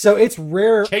 Good. So it's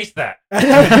rare. Chase that.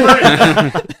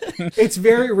 It's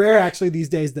very rare actually these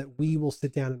days that we will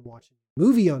sit down and watch a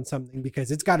movie on something because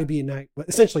it's got to be a night, but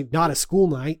essentially not a school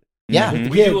night. Yeah. with the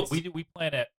We kids. we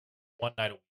plan it one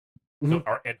night a week. Mhm. So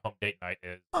our in-home date night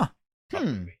is Huh. a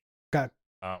movie. Okay.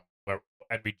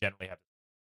 And we generally have.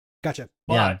 Gotcha.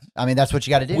 But Yeah. I mean, that's what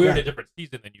you got to do. we're in a different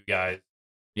season than you guys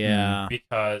Yeah.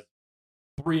 because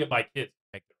 3 of my kids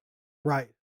make their Right.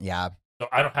 Yeah. so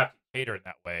I don't have to cater in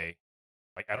that way.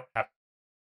 Like I don't have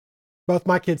Both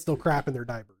my kids still crap in their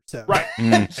diapers. So right.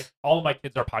 Mm. Like, all of my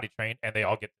kids are potty trained and they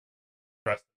all get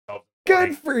dressed themselves. in the Good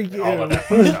morning for and you. all of that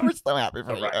fun stuff. We're so happy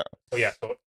for So, you. right.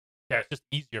 So it's just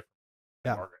easier for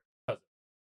Yeah. Margaret. So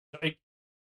it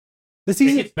The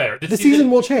season gets better. the season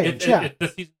will change.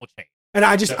 The season will change. And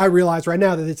I realize right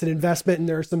now that it's an investment and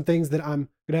there are some things that I'm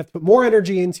gonna have to put more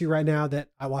energy into right now that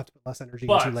I will have to put less energy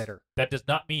But into later. that does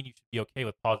not mean you should be okay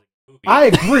with pausing the movie. I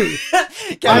agree.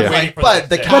 Kevin's waiting like, for but the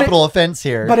the next day. capital offense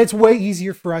here. But it's way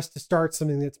easier for us to start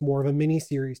something that's more of a mini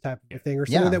series type of a thing or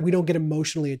something Yeah. that we don't get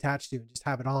emotionally attached to and just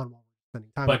have it on while we're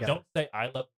spending time But together. don't say I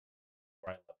love you or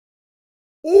I love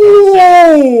Oh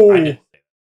you. I didn't say that.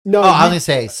 no! Oh, I was you- gonna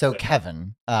say, so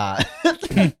Kevin,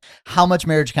 how much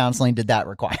marriage counseling did that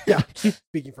require? yeah.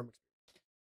 Speaking from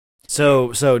So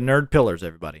nerd pillars,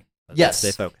 everybody. Let's Yes.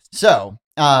 Stay focused. So,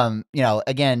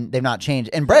 again, they've not changed.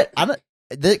 And Brett, I'm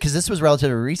because this was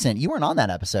relatively recent. You weren't on that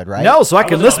episode, right? No, so I I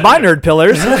can wasn't list on my that either. nerd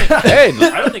pillars. Hey,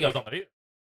 I don't think I was on that either.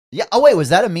 Yeah. Oh wait, was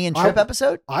that a me and Trip I-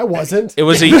 episode? I wasn't. it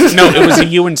was a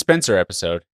you and Spencer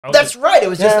episode. That's right. It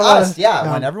was just Yeah, us. Yeah,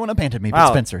 yeah. when everyone abandoned me, but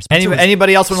Wow. Spencer. Spencer was-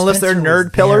 Anybody else want to list their Spencer was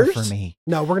nerd pillars? there for me.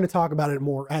 No, we're going to talk about it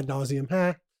more ad nauseum.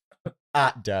 Huh?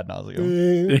 Dad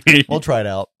nauseum. We'll try it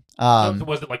out.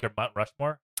 Was it like your Mount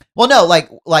Rushmore? Well, no,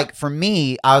 like for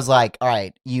me, I was like, all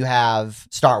right, you have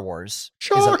Star Wars is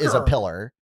a Shocker.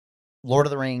 pillar, Lord of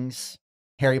the Rings,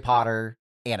 Harry Potter,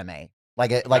 anime.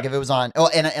 Like if it was on. Oh,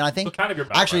 and I So think kind of your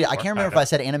Mount actually I Rushmore, can't remember if I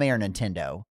said anime or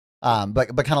Nintendo. But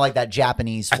kind of like that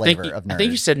Japanese I flavor think of nerd. I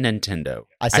think you said Nintendo.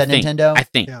 I said think- Nintendo? I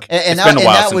think. Yeah. And It's been a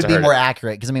while that since would I be heard more it.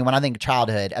 accurate because I mean when I think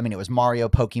childhood, I mean it was Mario,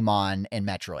 Pokemon, and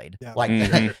Metroid. Yeah. Like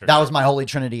Mhm. that was my holy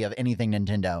trinity of anything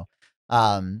Nintendo.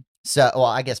 So well,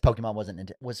 I guess Pokemon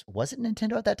wasn't was it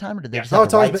Nintendo at that time or did they Yeah. just No, have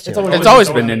it's the always rights been- to it's it? It's always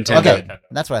been Nintendo. Okay,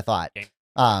 that's what I thought. Game.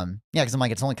 Yeah, because I'm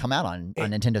like it's only come out on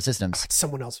Nintendo systems.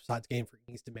 Someone else besides Game Freak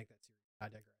needs to make that series. I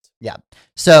digress.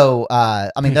 So,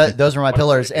 I mean, those were my What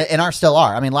pillars, are they? and are still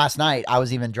are. I mean, last night I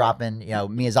was even dropping,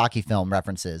 Miyazaki film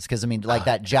references because I mean, like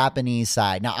that Japanese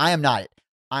side. Now, I am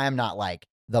not like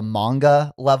the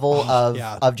manga level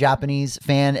yeah. of Japanese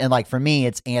fan, and like for me,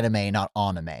 it's anime, not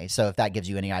anime. So, if that gives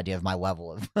you any idea of my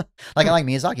level of, like, I like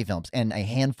Miyazaki films and a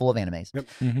handful of animes. Yep.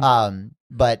 Mhm.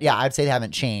 But yeah, I'd say they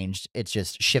haven't changed. It's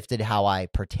just shifted how I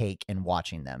partake in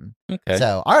watching them. Okay.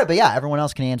 So, all right, but yeah, everyone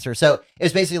else can answer. So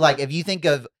it's basically like if you think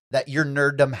of that your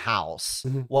nerddom house,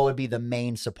 Mhm. what would be the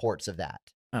main supports of that?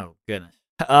 Oh goodness.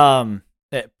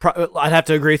 I'd have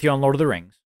to agree with you on Lord of the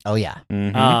Rings. Oh yeah,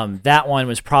 Mhm. That one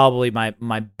was probably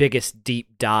my biggest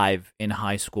deep dive in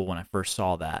high school when I first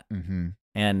saw that, mm-hmm.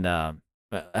 and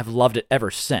I've loved it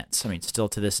ever since. I mean, still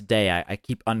to this day, I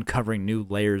keep uncovering new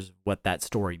layers of what that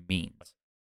story means.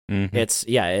 Mhm.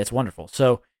 It's wonderful.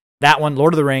 So that one,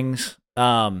 Lord of the Rings.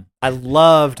 I loved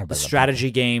Everybody the loved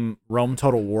strategy game Rome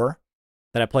Total War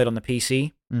that I played on the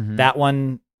PC. Mm-hmm. That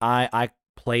one I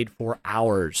played for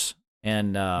hours,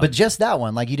 and But just that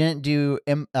one, like you didn't do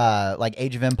like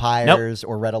Age of Empires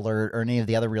or Red Alert or any of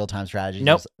the other real time strategies.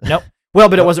 nope, It was nope. Well,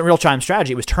 but it wasn't real time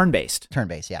strategy; it was turn based. turn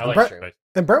based. Yeah, I like Brett- it.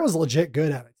 And Brett was legit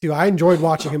good at it too. I enjoyed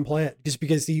watching him play it just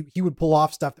because he would pull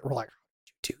off stuff that were like, how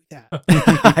did you do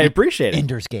that? I appreciate it.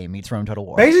 Ender's Game meets Rome Total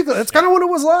War. Basically, that's kind of what it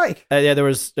was like. Yeah, there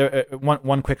was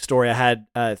one quick story. I had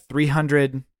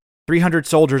 300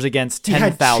 soldiers against He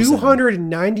had 10,000.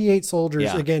 298 soldiers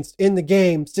Yeah. against, in the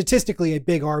game, statistically, a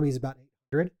big army is about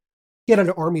 800. He had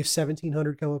an army of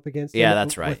 1,700 come up against him. Yeah,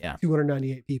 that's right, with yeah.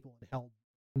 298 people and held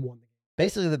and won the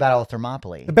Basically, the Battle of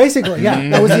Thermopylae. game. Basically, yeah,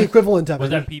 that was the equivalent of Was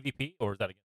it. that PvP or was that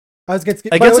against? I was against,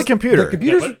 Against a computer. The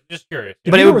computers, Yeah, just curious.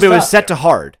 But computer it was tough. set to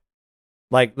hard,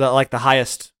 like the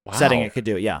highest Wow. setting it could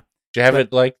do. Yeah. Do you have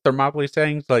it like Thermopylae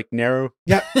settings, like narrow?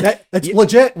 yeah, that's Yeah.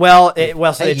 legit. Well, so Hey,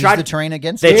 they use tried the terrain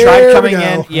against They it. There tried we coming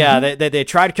go. in. Yeah, they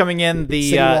tried coming in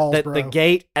City walls, the bro.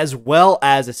 gate as well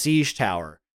as a siege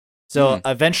tower. So Hmm.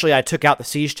 eventually, I took out the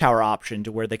siege tower option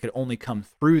to where they could only come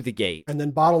through the gate. And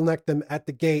then bottleneck them at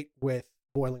the gate with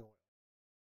boiling oil.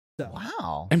 So,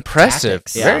 Wow, Impressive.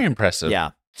 Tactics. Yeah. Very impressive.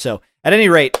 Yeah. So at any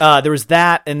rate, there was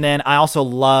that, and then I also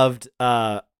loved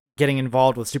getting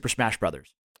involved with Super Smash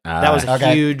Brothers. That was a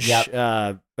Okay. huge,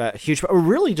 Yep. huge, or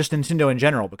really just Nintendo in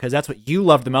general, because that's what you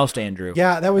loved the most, Andrew.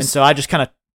 yeah, that And was so I just kind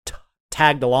of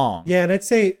tagged along. Yeah, and I'd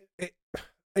say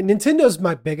Nintendo's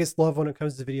my biggest love when it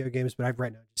comes to video games, but I've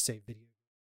right now just say video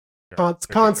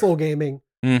console gaming.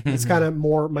 Mhm. It's kind of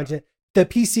more my the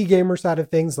PC gamer side of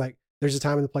things. Like, there's a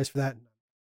time and a place for that. And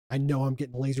I know I'm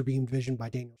getting laser beam vision by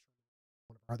Daniel,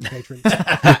 one of our other patrons,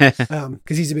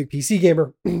 because he's a big PC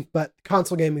gamer. But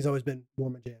console gaming has always been more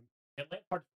my jam. And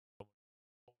Lampard-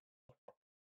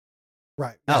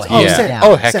 Right. Oh, yeah. same. yeah.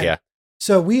 Oh, heck Same. yeah.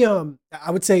 So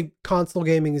I would say console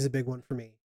gaming is a big one for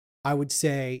me. I would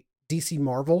say DC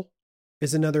Marvel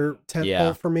is another tentpole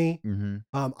Yeah. for me.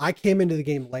 Mm-hmm. I came into the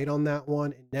game late on that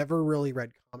one and never really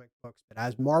read comic books, but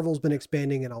as Marvel's been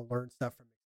expanding and I'll learn stuff from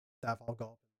stuff, I'll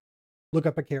go look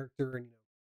up a character and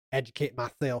educate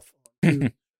myself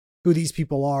on who these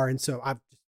people are. And so I've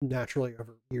just naturally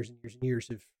over years and years and years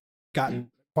have gotten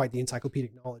quite the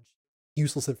encyclopedic knowledge,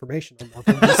 useless information on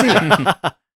Marvel and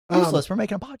DC. Useless. We're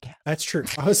making a podcast. That's true.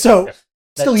 So That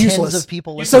still tens useless. of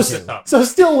people You listen said to. Tom. So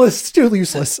still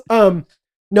useless.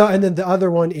 No, and then the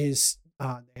other one is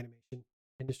the animation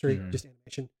industry, Mhm. just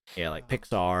animation. Yeah, like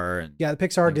Pixar and Yeah, the Pixar,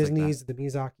 Things like Disney's, the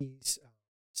Miyazakis.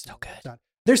 So good. stuff.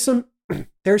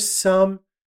 There's some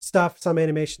stuff, some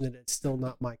animation that it's still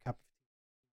not my cup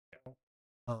of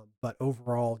tea. But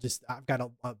overall, just I've got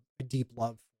a deep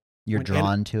love. You're When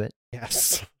drawn to it.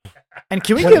 Yes, And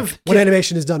can we when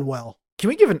animation is done well. Can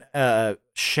we give an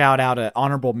shout out, an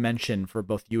honorable mention for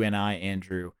both you and I,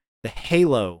 Andrew, the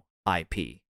Halo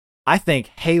IP? I think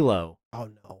Halo Oh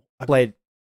no, played.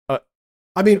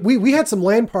 I mean, we had some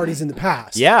LAN parties in the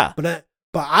past. Yeah, but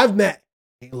but I've met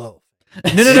Halo.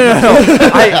 No.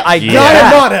 I Yeah. get I'm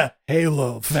that. not a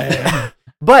Halo fan.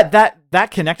 But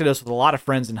that connected us with a lot of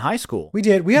friends in high school. We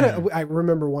did. We had I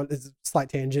remember one. It's a slight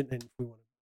tangent, and we want.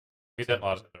 He's done a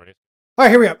lot of stuff already. All right,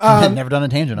 here we go. Never done a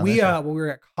tangent on We this. when we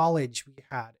were at college, we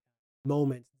had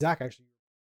moments. Zach actually.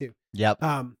 Yep.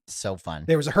 Um, So fun.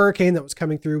 there was a hurricane that was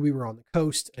coming through. We were on the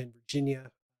coast in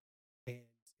Virginia, and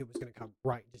it was going to come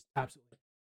right, just absolutely.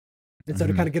 And so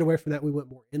to Mhm. kind of get away from that, we went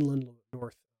more inland, a little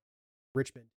north,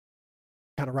 Richmond,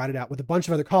 kind of ride it out with a bunch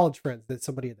of other college friends. That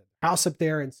somebody had a house up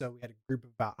there, and so we had a group of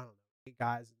about 8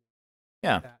 guys.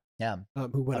 Yeah. Yeah.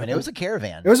 Who went I mean, up it was a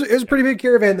caravan. it was a pretty big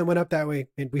caravan that went up that way,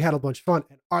 and we had a bunch of fun.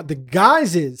 And the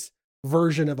guys'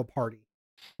 version of a party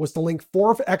was to link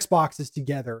 4 Xboxes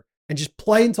together and just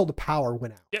play until the power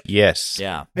went out. Yes.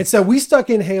 Yeah. And so we stuck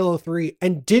in Halo 3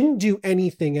 and didn't do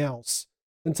anything else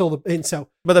until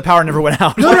But the power never went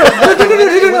out. no,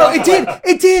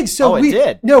 it did. So Oh, it we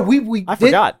did? No, we I did,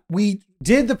 forgot. We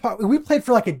did we played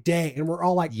for like a day, and we're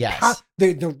all like, Yes.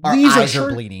 the Our leaves eyes are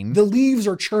churning- bleeding. The leaves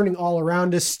are churning all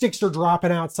around us. Sticks are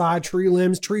dropping outside. Tree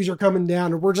limbs, trees are coming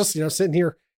down, and we're just sitting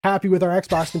here happy with our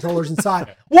Xbox controllers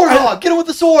inside. Warthog, get him with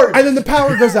the sword. And then the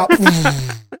power goes out.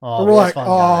 Oh, and we're it was like, fun,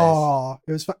 guys. oh,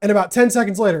 it was fun. And about 10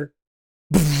 seconds later,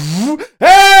 hey,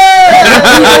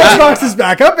 the Xbox is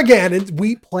back up again, and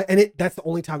we play. And that's the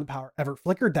only time the power ever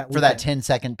flickered that For that weekend.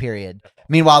 10-second period.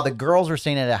 Meanwhile, the girls were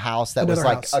staying at a house that was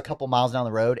Another like house. a couple miles down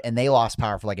the road, and they lost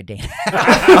power for like a day.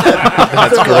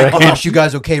 That's They're like, great. "Gosh, you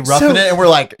guys okay roughing So- it?" And we're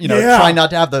like, Yeah. trying not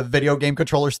to have the video game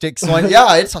controller sticks. So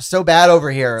yeah, it's so bad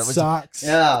over here. It was, Sucks.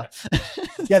 yeah.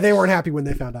 Yeah, they weren't happy when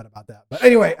they found out about that. But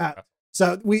anyway,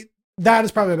 so that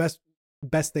is probably the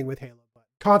best thing with Halo. But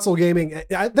console gaming,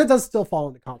 that does still fall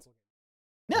into console.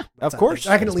 Yeah, of course.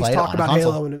 I can at Let's least play it talk on a about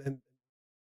console. Halo and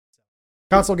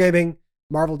console gaming,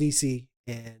 Marvel, DC,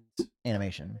 and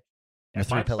Animation. Yeah, Your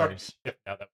 3 mine's starting pillars. to shift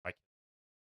now that my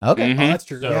Okay. Mhm. oh, that's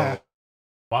true. So Yeah,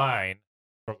 mine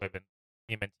probably been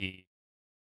TMNT,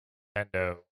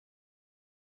 Nintendo,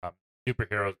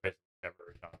 superheroes, basically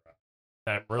every genre.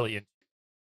 And I'm really into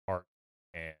art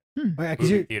and oh, yeah,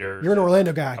 because movie theaters. you're an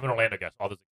Orlando guy. I'm an Orlando guy, so all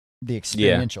those. The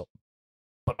experiential.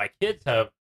 But my kids they're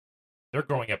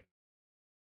growing up in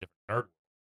a different nerd world.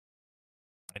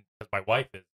 And because my wife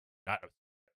is not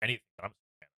anything that I'm a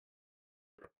fan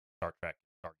of. Star Trek,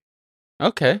 Star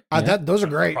Okay. Yeah. Those are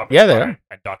great. Yeah, they are.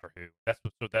 And Doctor Who. That's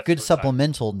Good her side.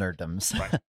 supplemental nerddoms.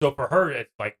 Right. So for her,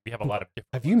 it's like we have a lot of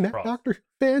different. Have you met cross. Doctor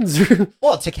fans?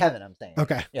 Well, to Kevin, I'm saying.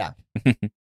 Okay.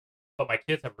 But my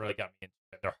kids have really got me into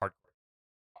it. They're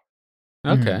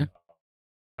hardcore. Okay.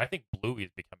 I think Bluey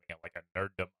is becoming like a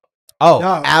nerddom. Oh,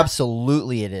 No.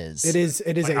 absolutely it is. It is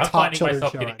Like, a I'm top finding children's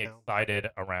myself show getting right now. excited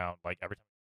around like every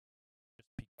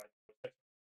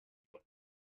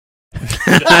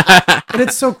And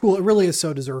it's so cool. It really is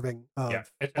so deserving of Yeah,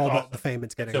 it's all awesome. the fame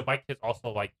it's getting. So my kids also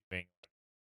like doing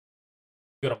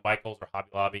go to Michael's or Hobby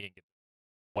Lobby and get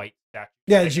white statues.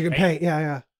 Yeah, that that you can paint. Yeah,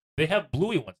 yeah. They have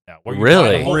Bluey ones now. Where you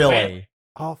Really? buy the whole Really? family.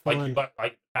 All Like fun. you buy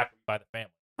like pack by the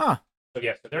family. Huh. So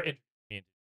yeah, so they're interested in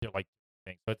they're like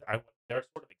things. So they're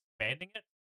sort of expanding it,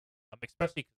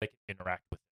 especially because they can interact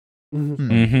with it. Mhm.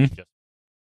 Hmm. Mhm. It's just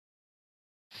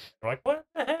they're like, what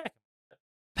the heck?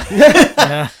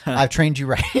 Yeah. I've trained you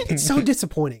right. It's so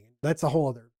disappointing. That's a whole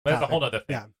other. But that's a topic. whole other thing.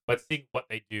 Yeah. But seeing what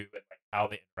they do and like how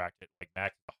they interact it, like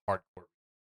Max is a hardcore.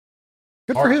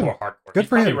 Good for him. Hardcore. Good He's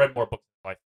for probably him. read more books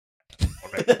in his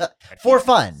life. already. And For he's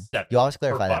fun. 7. You always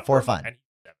clarify that. For fun. And he's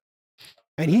 7.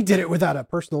 And he did it without a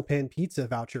personal pan pizza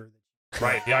voucher.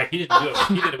 Right. Yeah, he didn't do it.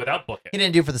 He did it without booking. He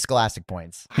didn't do it for the scholastic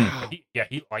points. Wow.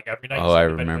 He like every night. Oh, I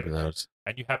he's remember later, those.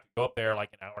 And you have to go up there like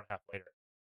an hour and a half later.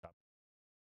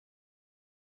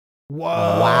 Whoa.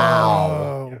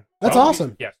 Wow. That's So,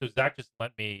 awesome. Yeah. So Zach just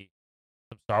lent me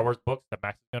some Star Wars books that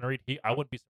Max is gonna read. I wouldn't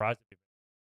be surprised if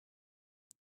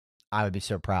I would be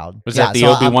so proud. Was Yeah, that the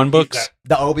so Obi-Wan he's books?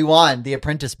 The Obi-Wan, the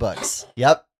Apprentice books.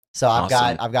 Yep. So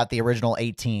Awesome. I've got the original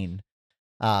 18.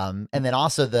 And then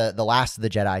also the Last of the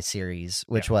Jedi series,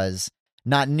 which was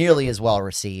not nearly as well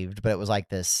received, but it was like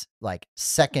this like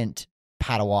second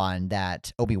Padawan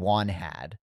that Obi-Wan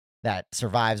had that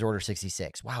survives Order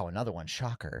 66. Wow, another one,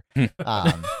 shocker. It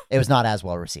was not as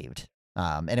well received.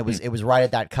 And it was right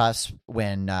at that cusp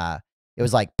when it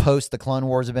was like post the Clone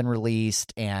Wars have been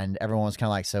released, and everyone was kind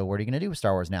of like, so what are you going to do with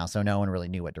Star Wars now? So no one really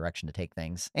knew what direction to take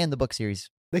things. And the book series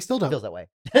They still don't. feels that way.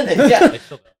 Yeah. they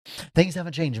still do. Things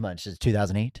haven't changed much since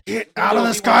 2008. Get out of the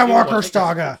Obi-Wan, Obi-Wan, Skywalker take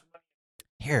saga.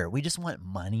 Here, we just want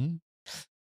money,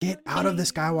 Get out of the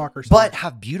Skywalker saga. but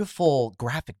have beautiful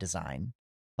graphic design.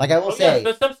 Like I will Oh, yeah, say,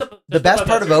 there's some stuff- the there's best stuff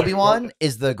part of that's really Obi-Wan broken.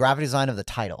 is the graphic design of the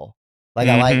title. Like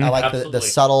Mhm. I like the Absolutely.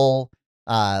 subtle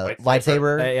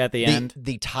lightsaber. At the end.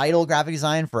 The title graphic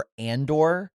design for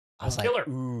Andor. I was like, Killer.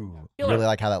 ooh, Killer. really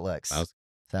like how that looks. That was-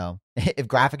 So if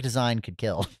graphic design could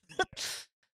kill.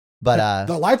 But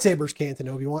the lightsabers can't in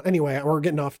Obi-Wan. Anyway, we're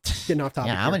getting off topic. yeah,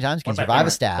 how here. many times can you One of my survive a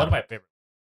favorite- stab? One of my favorites.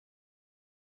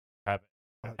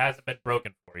 Hasn't been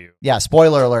broken for you. Yeah,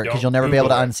 spoiler alert, because Don't you'll never be able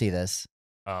to Google it. unsee this.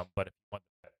 But if you want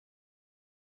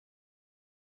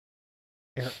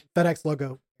the FedEx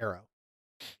logo arrow.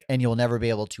 And you'll never be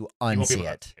able to you won't be unsee able to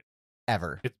it. unsee it.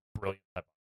 Ever. It's brilliant.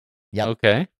 Yep.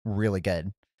 Okay. Really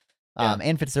good. Yeah.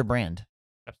 And fits their brand.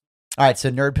 Absolutely. All right, so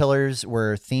nerd pillars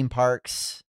were theme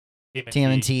parks.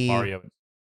 TMNT. Mario.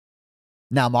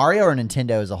 Now Mario or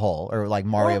Nintendo as a whole, or like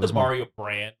Mario the was more. Mario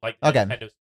brand, like Okay. Nintendo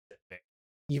specific.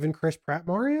 Even Chris Pratt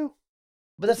Mario?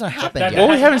 But that's not happened that- yet. Well,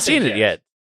 we hasn't haven't happened seen it yet.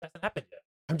 Hasn't happened yet.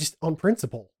 I'm just on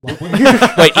principle. Like,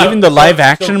 Wait, even the live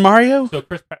action Mario? So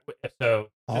Chris Pratt. So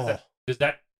Oh. does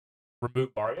that remove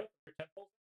Mario? from your temple?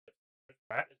 Chris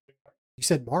Pratt is doing Mario? you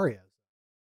said Mario.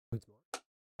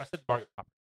 I said Mario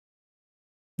property.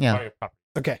 Yeah. Mario property.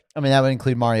 Okay. I mean, that would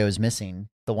include Mario is Missing,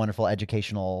 the wonderful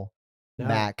educational No.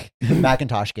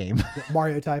 Macintosh game.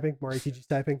 Mario typing, Mario teaches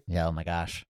typing. Yeah, oh my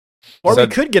gosh. Or So- we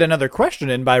could get another question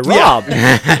in by Rob.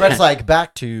 Brett's like,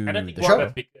 back to And I think the more show.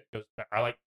 of that goes back. I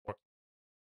like more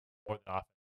than often.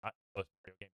 Not most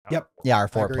video games. Yep. Yeah, our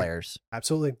 4 agree. players.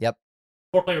 Absolutely.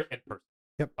 4-player in person.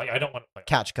 Yep. Like I don't want to play.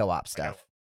 Couch co-op Like, I stuff.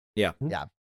 Yeah. Yeah.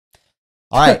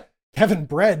 All right. Kevin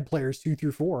Bread players 2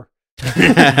 through 4.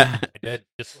 I did.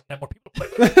 Just have more people play.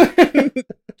 With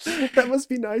it. That must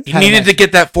be nice. You needed to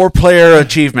get that 4-player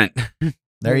achievement.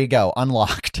 There you go.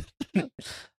 Unlocked.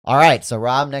 All right. So,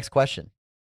 Rob, next question.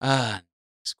 Next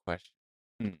question.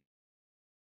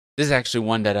 This is actually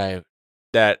one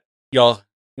that y'all,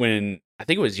 when I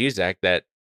think it was you, Zach, that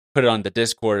put it on the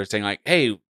Discord saying like,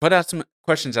 "Hey, put out some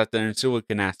questions out there and see what we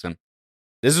can ask them."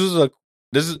 This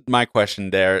is my question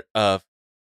there of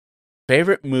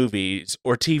favorite movies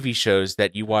or TV shows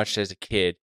that you watched as a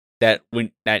kid that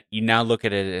you now look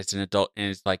at it as an adult and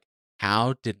it's like,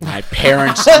 how did my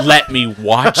parents let me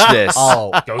watch this?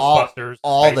 Oh, Ghostbusters.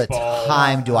 all the Spaceballs.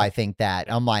 time do I think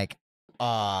that. I'm like,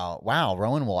 wow,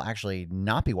 Rowan will actually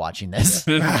not be watching this.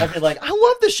 I'll be like, I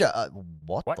love the show.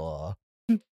 What the?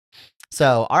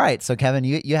 So, all right. So, Kevin,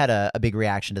 you had a big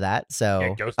reaction to that.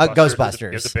 So, Yeah,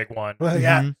 Ghostbusters. is a big one. Well,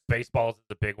 yeah. Mhm. Baseballs is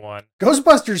a big one.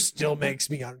 Ghostbusters still makes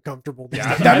me uncomfortable.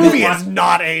 Yeah, that I movie didn't has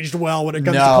not aged well when it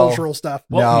comes to No. cultural stuff.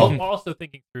 Well, No. I'm also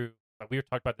thinking through. We were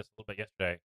talking about this a little bit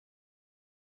yesterday.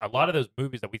 A lot of those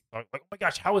movies that we thought, like, oh my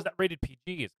gosh, how is that rated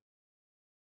PG?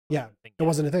 Yeah, it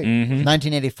wasn't a thing. Mhm.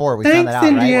 1984. We found that out,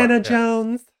 Indiana right?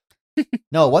 Jones.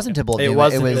 No, it wasn't Temple of It Doom.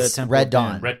 wasn't it the was Temple Red of Doom.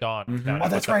 Dawn. Red Dawn. Mhm. That Oh, was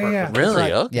that's the right, first yeah. one. Really?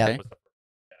 Right. Okay. Yeah. That was the first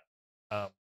one.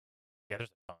 Yeah, there's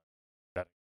a ton.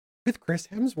 With Chris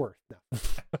Hemsworth. No.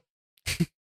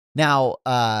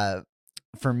 Now,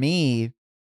 for me,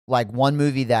 like one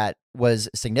movie that was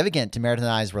significant to Meredith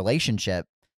and I's relationship,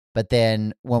 but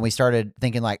then when we started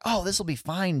thinking like, oh, this will be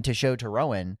fine to show to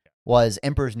Rowan, was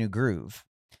Emperor's New Groove.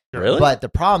 Sure. Really? But the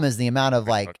problem is the amount of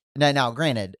like, now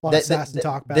granted, A lot of sass and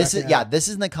talk back, this is yeah. this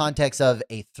is in the context of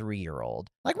a 3-year-old.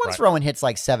 Like once Right. Rowan hits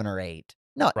like 7 or 8,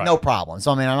 no Right. problem.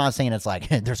 So I mean, I'm not saying it's like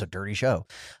there's a dirty show,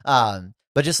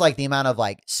 but just like the amount of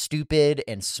like stupid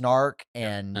and snark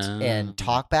and Oh.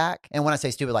 talk back. And when I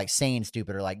say stupid, like saying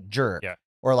stupid or like jerk Yeah.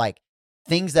 or like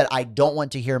things that I don't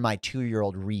want to hear my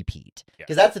 2-year-old repeat. Yeah.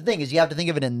 Because that's the thing is you have to think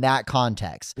of it in that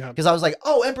context. Yeah. Because I was like,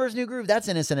 oh, Emperor's New Groove, that's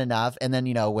innocent enough. And then,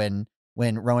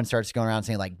 when Rowan starts going around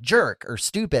saying like jerk or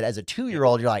stupid as a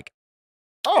 2-year-old, you're like,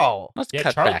 oh, Let's Yeah,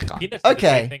 cut Charlie back on. Peanuts did the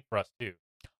Okay. same thing for us too,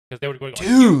 because they would go, like, Dude.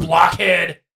 "You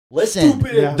blockhead, listen,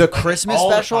 stupid." Yeah. the Like, Christmas all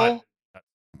the special, time.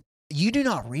 you do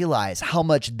not realize how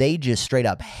much they just straight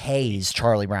up haze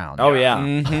Charlie Brown. Oh yeah.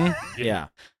 Mhm. Yeah.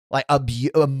 Like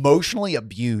emotionally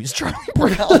abused Charlie No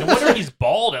Brown. wonder he's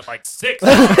bald at like 6.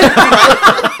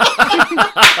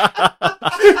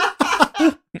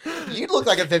 You'd look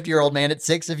like a 50-year-old man at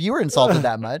 6 if you were insulted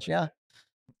that much. Yeah.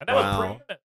 And that Wow. was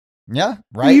pregnant. Yeah.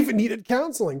 We Right. even needed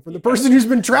counseling from the person who's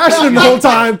been trashing him the whole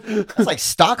time. It's like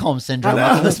Stockholm syndrome I know.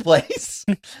 up in this place.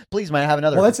 Please, might I have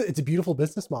another. Well, it's a beautiful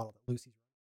business model that Lucy.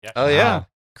 Yeah. Oh yeah. Wow.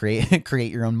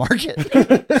 Create your own market.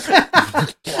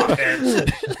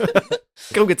 Blockhead.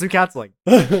 Go get some counseling.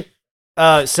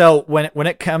 So when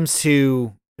it comes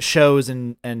to shows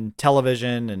and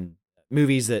television and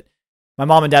movies that my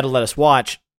mom and dad would let us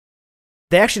watch,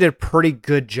 they actually did a pretty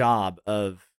good job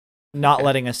of not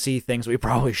letting us see things we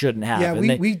probably shouldn't have. Yeah,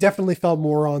 And we definitely fell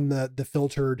more on the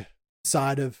filtered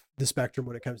side of the spectrum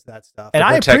when it comes to that stuff. And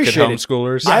I Protected appreciate it.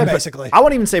 homeschoolers. yeah, I- basically. I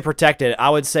wouldn't even say protected. I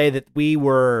would say that we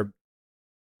were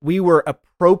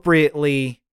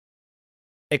appropriately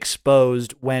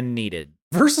exposed when needed.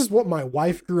 Versus what my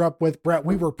wife grew up with, Brett,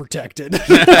 we were protected.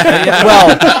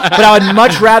 Well, but I would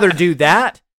much rather do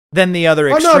that than the other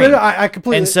extreme. No, I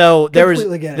completely. And so there was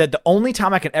completely get it. the only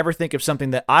time I can ever think of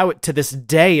something that I would, to this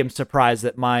day, am surprised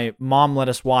that my mom let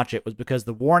us watch it was because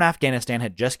the war in Afghanistan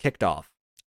had just kicked off.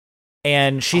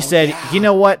 And she said, you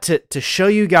know what, to show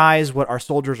you guys what our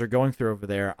soldiers are going through over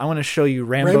there, I want to show you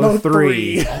Rambo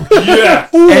 3. Yeah.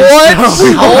 What?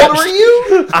 so- How old were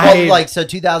you? I- Well, so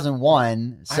 2001.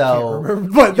 I can't So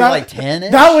remember, but you're like 10.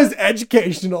 that was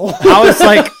educational. I was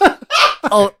like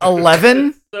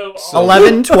 11, So,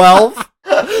 11, 12.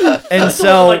 And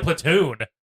so, like Platoon.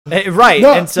 right.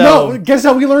 no, and so, guess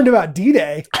how we learned about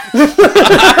D-Day? Saving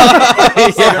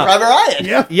Private Ryan.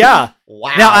 Yeah. yeah.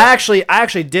 Wow. Now, I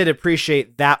actually did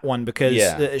appreciate that one because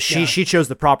Yeah. she chose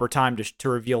the proper time to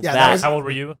reveal Yeah, that, that was- How old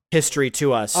were you? history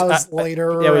to us. I was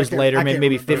later. It was I can't- later, I can't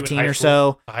maybe remember. 15 High or school?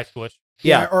 so. High schoolish.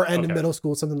 Yeah. Or end of Okay. middle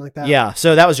school, something like that. Yeah,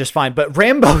 so that was just fine. But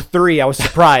Rambo 3, I was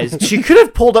surprised. She could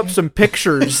have pulled up some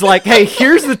pictures like, hey,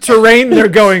 here's the terrain they're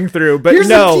going through. But Here's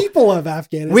no, the people of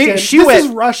Afghanistan. she this went-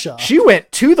 is Russia. she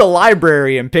went to the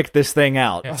library and picked this thing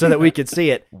out Yeah. so that we could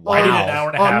see it. I did an Wow. hour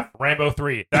and a half. Rambo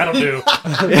 3. That'll do.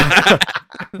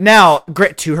 Now,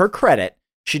 great, to her credit,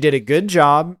 she did a good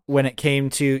job when it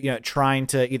came to trying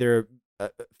to either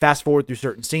fast forward through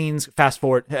certain scenes. Fast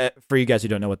forward for you guys who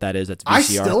don't know what that is. That's VCR. I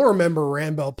still remember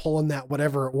Rambo pulling that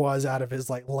whatever it was out of his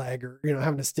like leg, or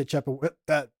having to stitch up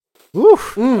that.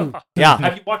 Oof. Mm. Yeah.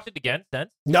 Have you watched it again since?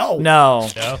 No, No.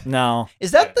 No. No.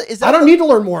 Is that the? I don't need to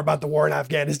learn more about the war in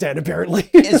Afghanistan. Apparently,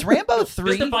 Is Rambo Just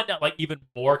 3? to find out like even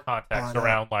more context I know.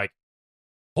 around like,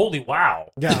 holy wow,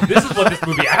 Yeah. this is what this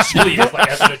movie actually is like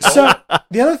as an adult. So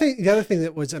the other thing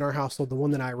that was in our household, the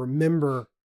one that I remember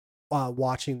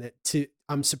watching that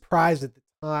I'm surprised at the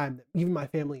time that even my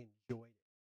family enjoyed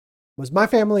it, was my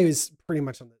family was pretty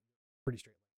much on the pretty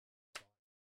straight line.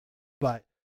 But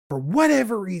for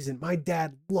whatever reason, my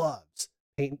dad loves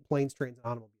planes, trains, and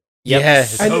automobiles. Yep.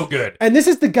 Yes. And- So good. And this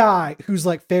is the guy whose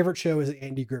like favorite show is the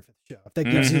Andy Griffith Show. If that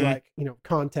gives you Mhm. like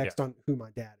context on who my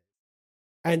dad is.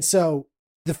 And so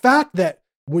the fact that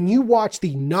when you watch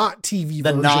the not TV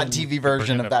The version, not TV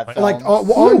version of that film. like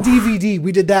on DVD,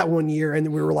 we did that one year,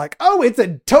 and we were like, "Oh, it's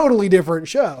a totally different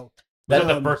show." Was that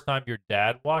the Um, first time your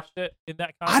dad watched it in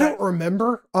that context? I don't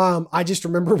remember. I just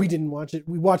remember we didn't watch it.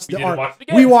 We watched You didn't watch it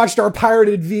again. we watched our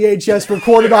pirated VHS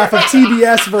recorded off of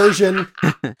TBS version.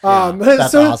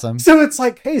 That's so, awesome. So it's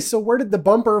like, hey, so where did the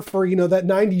bumper for that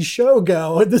 '90s show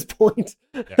go at this point?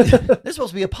 There's supposed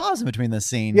to be a pause in between this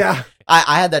scene. Yeah.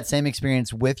 I had that same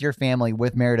experience with your family,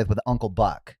 with Meredith, with Uncle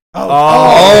Buck.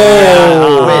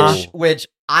 Oh. Which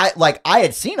I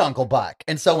had seen Uncle Buck,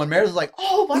 and so when Meredith was like,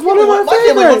 "Oh, It's one of our my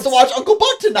family wants to favorites." watch Uncle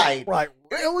Buck tonight," Right.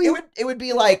 Really? it would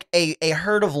be like a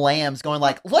herd of lambs going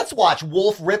like, "Let's watch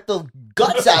Wolf rip the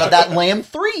guts out of that lamb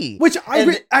 3." Which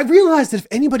And- I realized that if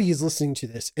anybody is listening to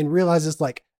this and realizes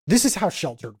like this is how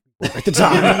sheltered we were at the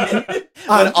time.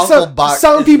 When Uncle Buck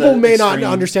some is people the may not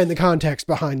extreme. understand the context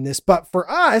behind this, but for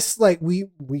us, like we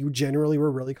generally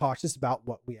were really cautious about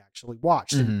what we actually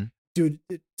watched. And Mhm. dude,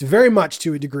 it's very much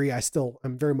to a degree.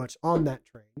 I'm very much on that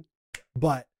train,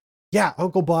 but yeah,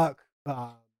 Uncle Buck.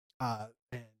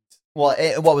 And Well,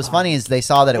 what was funny is they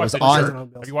saw that it was Watched on. The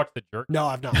Jerk? Have you watched The Jerk? no,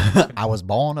 I've not. I was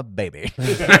born a baby.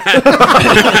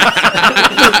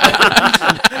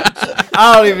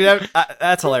 I don't even know.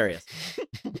 That's hilarious.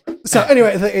 So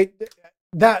anyway,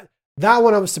 that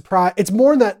one I was surprised. It's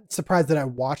more that surprised that I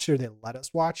watched it or they let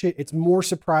us watch it. It's more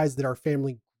surprised that our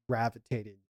family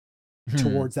gravitated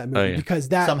towards that movie Oh, yeah. because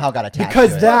that Somehow got attached.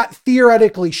 because to it. that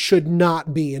theotically should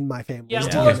not be in my family. Yeah,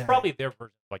 Yeah. well, it's probably their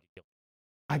version of like a guilt.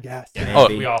 I guess. Yeah, Oh.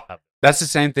 we all have. That's the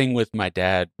same thing with my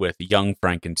dad with Young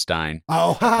Frankenstein.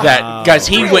 Oh, That because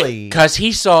he Really? because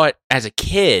he saw it as a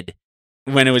kid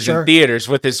when it was Sure. in theaters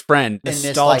with his friend. and it's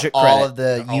nostalgic like all credit. of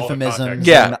the All the euphemisms. context.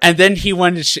 Yeah, and- and then he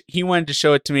wanted to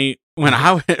show it to me when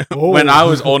I Oh. when I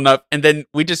was old enough, and then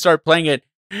we just started playing it,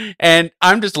 and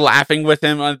I'm just laughing with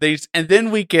him on these, and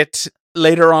then we get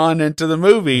later on into the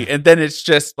movie, and then it's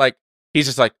just like he's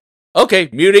just like, okay,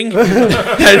 muting, and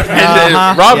then,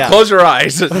 Rob, Yeah. close your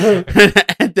eyes, and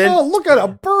then oh, look at a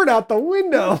bird out the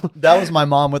window. that was my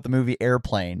mom with the movie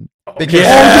Airplane. Because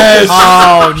Yes.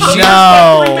 Oh, 3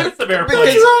 no. minutes of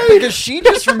airplane. because she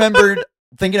just remembered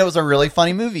thinking it was a really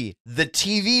funny movie, the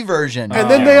TV version. And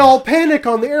then they all panic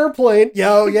on the airplane.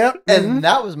 Yo, yep. And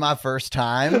that was my first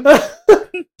time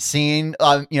seeing,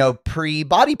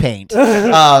 pre-body paint.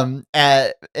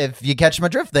 If you catch my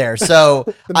drift there. So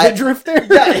the midriff there.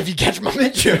 yeah, if you catch my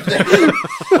midriff there.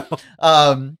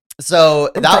 So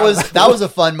that was a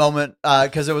fun moment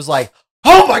because it was like,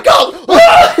 oh my god!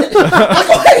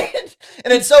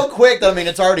 And it's so quick that, I mean,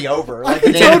 it's already over. Like,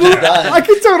 the damage is done. I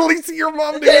can totally see your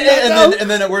mom doing that. And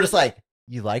then we're just like,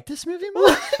 you like this movie,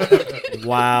 Mom?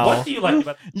 Wow. What do you like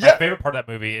about Yeah. My favorite part of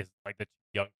that movie is like the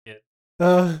young kid.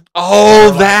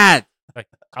 Oh, that. Like,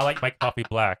 I like my coffee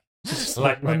black. I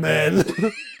like my my man.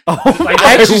 Like,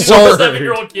 I actually saw-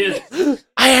 7-year-old kids.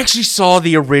 I actually saw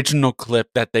the original clip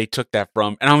that they took that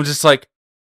from, and I was just like,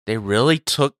 they really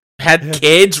had Yeah.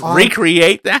 kids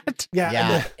recreate that? Yeah.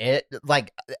 Yeah, it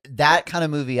like that kind of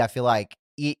movie. I feel like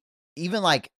even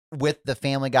like with the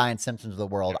Family Guy and Simpsons of the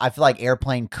world, I feel like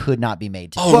Airplane could not be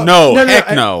made today. Oh, Well, no, no, no,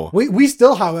 heck I- no. We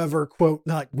still, however, quote,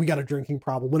 like, we got a drinking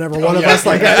problem. Whenever one of yeah. us,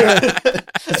 like,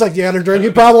 it's like, you got a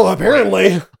drinking problem,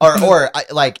 apparently.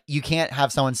 Like you can't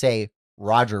have someone say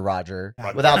Roger Roger.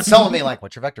 without someone being like,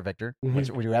 "What's your vector, Victor?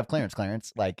 Mhm. Would you have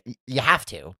Clarence? Like you have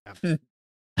to."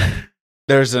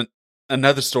 There's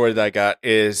another story that I got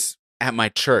is at my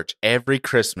church every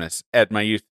Christmas with my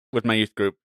youth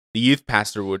group. The youth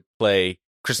pastor would play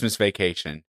Christmas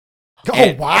Vacation, Oh,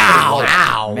 And- wow.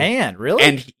 Wow, Man, really?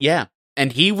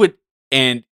 and he would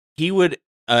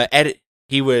edit.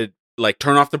 He would like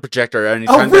turn off the projector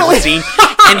anytime Oh, really? there's a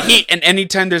scene, and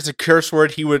anytime there's a curse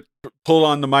word, he would pull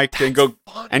on the mic and go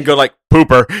like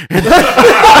pooper. It's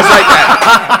like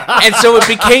that. And so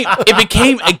it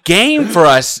became a game for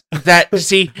us that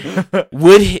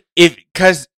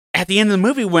because at the end of the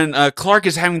movie when Clark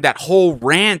is having that whole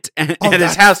rant at Oh, his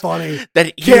that's house funny.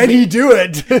 that Can he do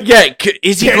it? yeah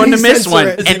is he Can going he to miss censor one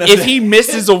it? and if he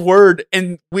misses a word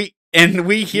and we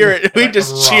hear it we Like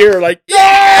just rock. cheer like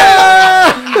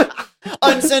yeah.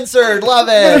 uncensored, love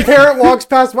And a it. parent walks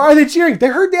past. Why are they cheering? They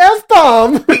heard the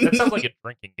F-bomb. That sounds like a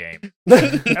drinking game.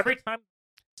 Every time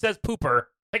it says pooper,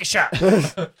 take a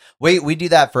shot. We do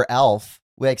that for Elf.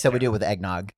 Except we do it with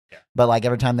eggnog. Yeah. But like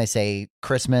every time they say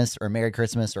Christmas or Merry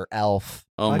Christmas or Elf,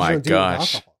 Oh Why my don't you do it with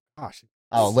gosh. alcohol? Gosh.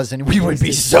 oh listen, we would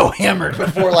be so hammered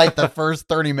before like the first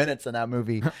 30 minutes in that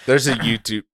movie. There's a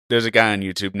guy on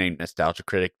YouTube named Nostalgia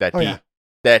Critic that Oh, he yeah.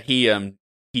 that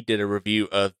he did a review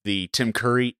of the Tim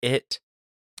Curry It.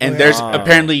 And Oh, yeah. there's Oh.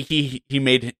 apparently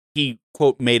he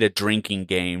quote made a drinking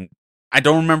game. I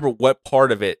don't remember what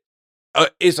part of it.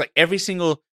 It's like every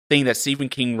single thing that Stephen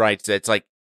King writes that's like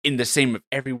in the same of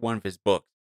every one of his books.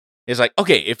 It's like,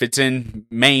 okay, if it's in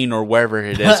Maine or wherever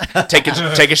it is, take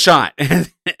a shot. And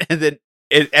then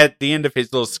at the end of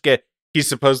his little skit, he's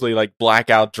supposedly like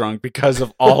blackout drunk because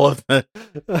of all of the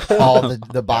All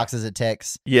the boxes it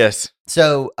ticks. yes.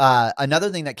 So another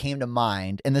thing that came to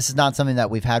mind, and this is not something that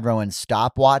we've had Rowan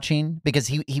stop watching because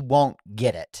he won't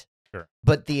get it. Sure.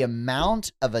 But the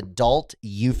amount of adult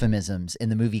euphemisms in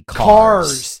the movie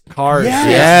Cars, Cars.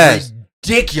 Yes. is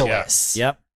ridiculous.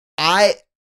 Yep.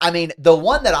 I mean, the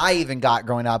one that I even got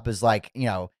growing up is like, you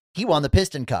know, he won the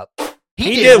Piston Cup.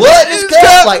 He did did what win his his cup?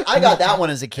 cup. Like I got that one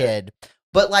as a kid.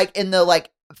 But like in the like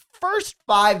first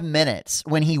 5 minutes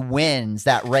when he wins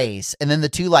that race, and then the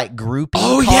two like groupie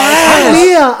Oh, cars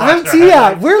yes! I'm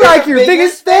Tia. We're like your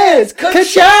biggest fans.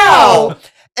 Ka-chow!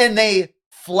 and they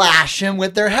flash him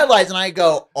with their headlights, and I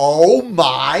go, "Oh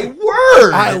my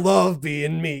word!" I love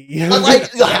being me. I'm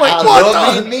like, I what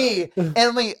love the- being me.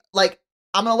 And like,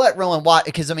 I'm gonna let Rowan watch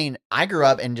because I mean, I grew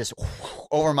up and just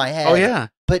over my head. Oh yeah.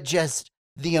 But just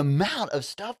the amount of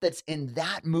stuff that's in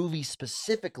that movie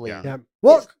specifically. Yeah. Yeah.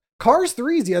 Well, Cars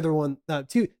 3 is the other one,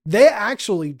 too. They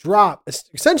actually drop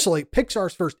essentially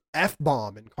Pixar's first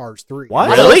F-bomb in Cars 3. What?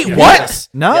 Really? Yeah. What?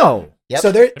 No. Yep.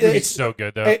 So there, That movie's it's so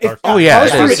good though. it- Cars oh, 3. yeah, Cars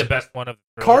it Probably is. the best one of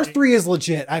the Cars trilogy. 3 is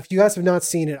legit. If you guys have not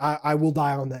seen it, I will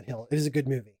die on that hill. It is a good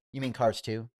movie. You mean Cars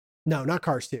 2? No, not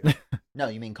Cars 2. No,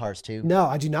 you mean Cars 2? No,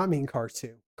 I do not mean Cars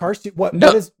 2. Cars 2. What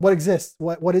No. what exists?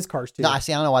 What is Cars 2? No, I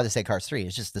see. I don't know why they say Cars 3.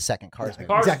 It's just the second Cars Yeah. movie.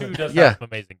 Cars Exactly. 2 does Yeah. have some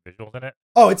amazing visuals in it.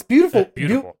 Oh, it's beautiful. It's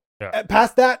beautiful. Yeah.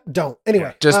 Past that, don't.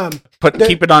 Anyway, Just there-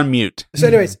 keep it on mute. So,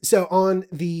 anyways, so on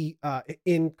the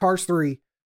in Cars 3,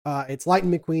 it's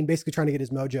Lightning McQueen basically trying to get his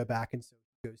mojo back, and so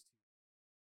he goes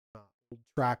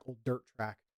to old dirt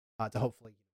track, to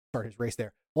hopefully start his race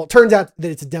there. Well, it turns out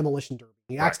that it's a demolition derby.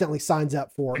 He Right. accidentally signs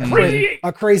up for Crazy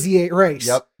a Crazy 8 race.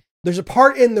 Yep. There's a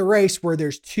part in the race where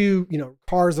there's two,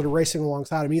 cars that are racing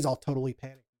alongside him. He's all totally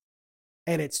panicked,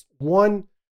 and it's one.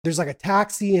 There's like a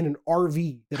taxi and an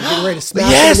RV that are getting ready to smash. him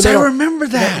in Yes, the I middle. remember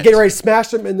that. Getting ready to smash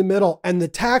them in the middle, and the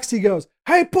taxi goes,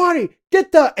 "Hey, buddy,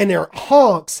 get the," and they're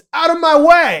honks out of my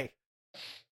way,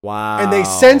 Wow. and they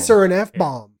censor an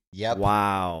F-bomb. Yep.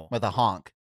 Wow. With a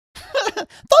honk. Thunder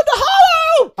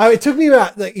Hollow! It took me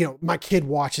about, my kid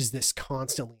watches this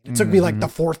constantly. It took me like Mhm. the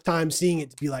fourth time seeing it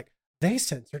to be like, they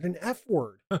censored an F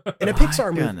word in a My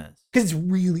Pixar movie goodness. because it's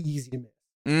really easy to miss.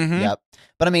 Mm-hmm. Yep.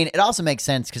 But I mean, it also makes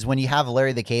sense because when you have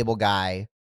Larry the Cable Guy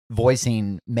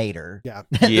voicing Mater, Yeah.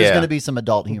 there's Yeah. going to be some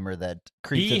adult humor that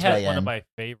creeps He its has way one in. of my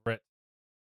favorite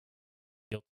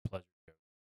guilty pleasure jokes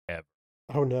ever.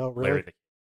 Oh no, Larry really? the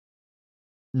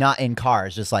Not in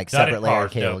Cars, just like Not in separate Larry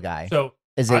Cars, Cable no. Guy. So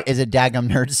Is it Dadgum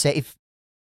Nerd safe?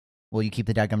 Will you keep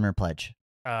the Dadgum Nerd pledge?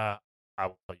 I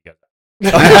will tell you guys that.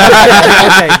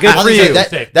 Okay, good I'll for just say you.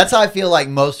 that- that's how I feel like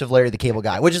most of Larry the Cable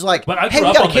Guy, which is like, But I hey, grew we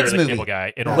up got a on Larry kids the movie. Cable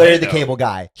Guy in Larry the Orlando. Cable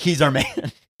Guy, he's our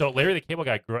man. So Larry the Cable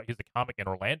Guy grew up. He was a comic in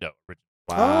Orlando originally.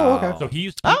 Oh, okay. So he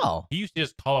used Oh. he used to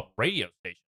just call up radio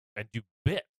stations and do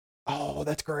bits. Oh,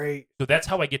 that's great. So that's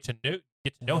how I get to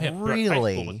know him. throughout high school, was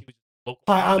Really? he was just a local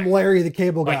Hi, I'm comic. Larry the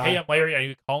Cable Like, Guy. hey, I'm Larry, and he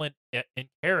would call in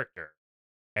character,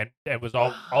 and it was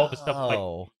all of the stuff was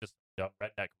Oh. like just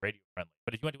redneck radio friendly.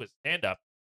 But if you went to his stand up,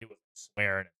 he was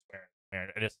swearing and swearing and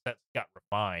swearing, and it's that got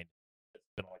refined. It's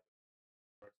been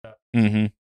like stuff. Mm-hmm.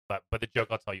 But the joke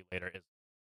I'll tell you later is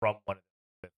from one of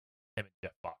them, him and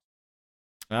Jeff Fox.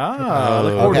 Ah, I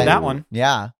look forward Okay. to that one.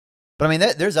 Yeah. But I mean,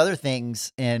 there's other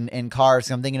things in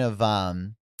Cars. I'm thinking of,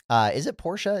 is it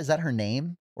Portia? Is that her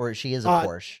name? Or she is a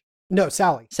Porsche? No,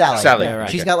 Sally. Sally. Sally. Yeah, right.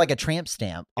 She's Okay. got like a tramp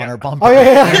stamp on Yeah. her bumper. Oh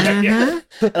yeah, yeah.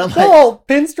 And I'm like, Oh,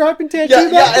 pinstripe and tattoo. yeah,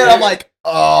 back and there? I'm like,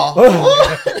 oh.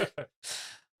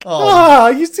 Oh. Ah,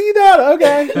 you see that?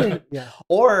 Okay. Yeah.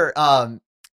 Or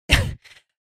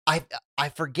I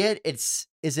forget is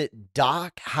it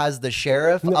Doc has the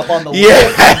sheriff up on the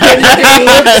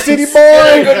Yeah. City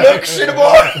boy. Good look, city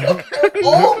boy.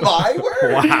 Oh my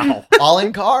word. Wow. All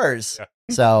in Cars. Yeah.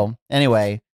 So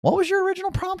anyway, what was your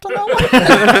original prompt on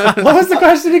that one? What was the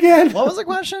question again? What was the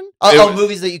question? It Oh, was-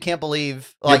 movies that you can't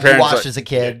believe, Your like you parents watched are- as a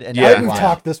kid. And Yeah. now I you think we've watch.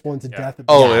 talked this one to Yeah. death.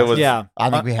 Oh, Yeah. it was. Yeah. I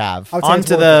think we have. I would say On it's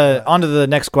to more the than on to the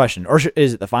next question, or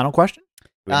is it the final question?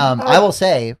 I will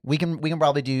say we can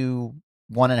probably do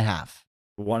 1.5.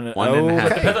 One and a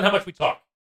half. It depends on how much we talk.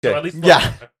 So Okay. at least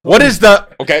Yeah. What is the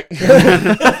okay?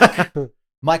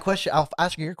 My question. I'll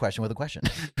ask you your question with a question.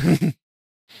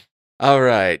 All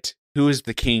right. Who is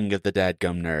the king of the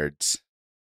dadgum nerds?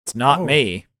 It's not Oh.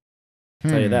 me.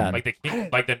 I'll tell you that. like the king,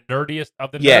 like the nerdiest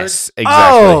of the nerds. Yes,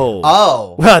 exactly. Oh,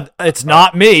 Oh. well, it's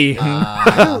not me.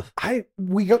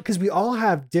 we go because we all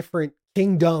have different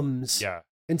kingdoms Yeah.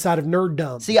 inside of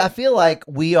nerddom. See, I feel like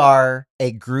we are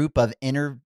a group of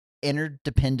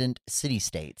interdependent city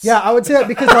states. Yeah, I would say that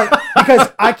because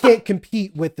I can't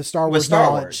compete with the Star With Wars Star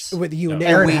knowledge Wars. with you and No.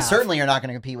 Aaron. And we have. certainly are not going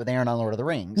to compete with Aaron on Lord of the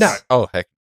Rings. No. Oh heck.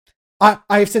 I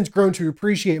have since grown to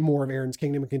appreciate more of Aaron's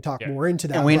kingdom and can talk Yeah. more into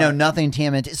that. And we know but nothing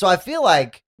TMNT. So I feel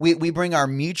like we bring our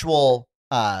mutual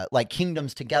like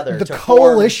kingdoms together. the to form-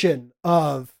 coalition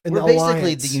of and We're the basically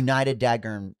alliance, the United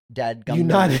Dadgum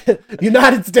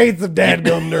United States of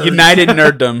Dadgum nerds. United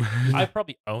nerddom. I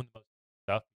probably own most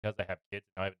stuff because I have kids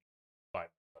and I haven't buy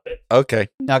it. Okay.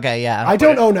 Okay, yeah. I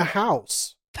don't own a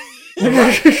house. So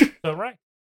right.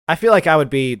 I feel like I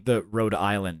would be the Rhode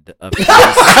Island of the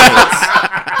United States.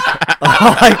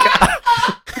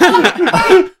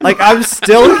 like I'm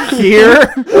still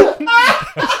here.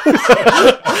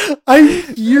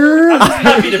 You're I'm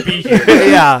happy to be here.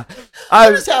 Yeah,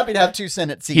 I'm just happy to have 2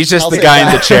 Senate seats. He's just I'll the say guy in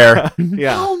that. the chair.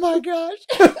 yeah. Oh my gosh.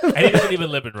 And he doesn't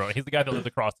even live in Rhode. He's the guy that lives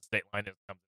across the state line.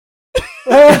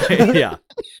 And Yeah,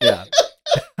 yeah.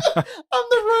 I'm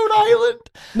the Rhode Island.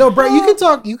 no, Brett.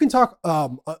 You can talk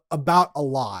about a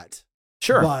lot.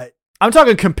 Sure. But I'm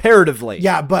talking comparatively.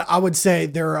 yeah, but I would say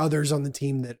there are others on the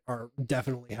team that are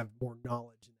definitely have more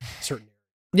knowledge in certain areas.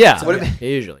 Yeah. So would it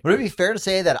usually. Would it be fair to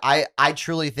say that I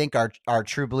truly think our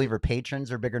true believer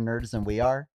patrons are bigger nerds than we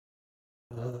are?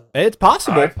 It's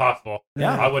possible. it's possible.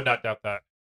 Yeah. I would not doubt that.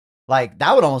 Like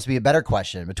that would almost be a better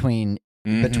question between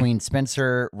Mhm. between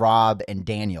Spencer, Rob, and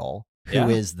Daniel, who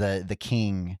is Yeah. the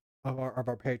king Of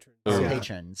our patrons. of Ooh. Yeah.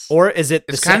 patrons. Or is it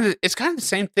the It's same? kind of the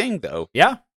same thing though.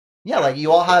 Yeah. Yeah, like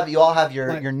you all have your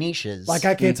Like- your niches. Like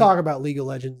I can't Mhm. talk about League of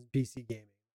Legends and PC gaming.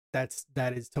 That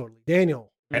is totally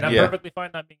Daniel. And I'm Yeah. perfectly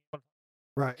fine not being one.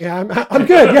 Right. Yeah, I'm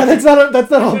good. Yeah, that's not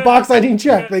a box I need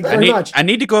check. Thanks very much. I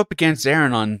need to go up against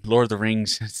Aaron on Lord of the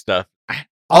Rings stuff.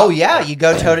 Oh yeah, you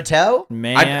go toe to toe.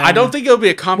 Man. I don't think it'll be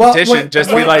a competition. when-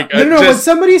 just when- be like, no. When just,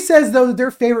 somebody says though that their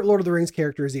favorite Lord of the Rings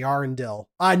character is the Arendelle,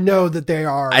 I know that they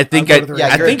are. I think Lord of the yeah,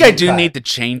 Rings you're a I deep do cut. need to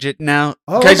change it now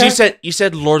Oh, because okay. you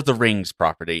said Lord of the Rings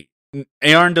property.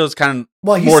 Arundel's kind of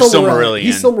Well, he's more Silmarillion. Silmarillion.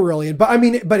 He's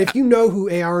Silmarillion, but if you know who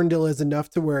Arundel is enough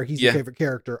to where he's your Yeah. favorite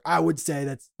character, I would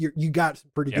say you got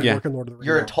some pretty good Yeah. work in Lord of the Rings.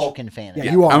 You're a knowledge. Tolkien fan.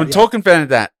 Yeah, you are. I'm a yeah. Tolkien fan of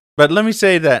that, but let me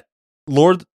say that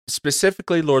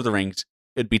specifically Lord of the Rings,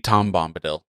 it'd be Tom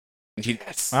Bombadil.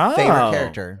 Oh. favorite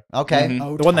character. Okay. Mhm.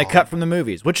 Oh, The one they Tom. cut from the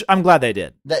movies, which I'm glad they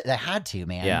did. They had to,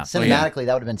 man. Yeah. Cinematically,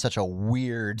 that would have been such a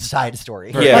weird side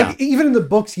story. Yeah. Like even in the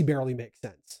books, he barely makes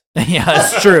sense. Yeah,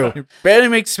 that's true. It barely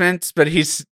makes sense, but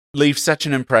he's leaves such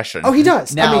an impression. Oh, he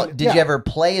does. Now, I mean, did you ever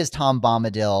play as Tom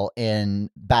Bombadil in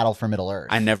Battle for Middle Earth?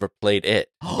 I never played it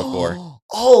before.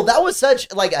 Oh, that was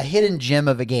such like a hidden gem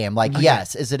of a game. Like, Okay.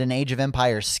 yes, is it an Age of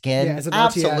Empires skin? Yeah, it's an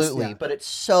RTS, Absolutely, yeah. but it's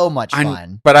so much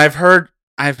fun. But I've heard,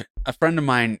 a friend of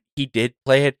mine, he did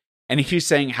play it, and he's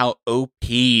saying how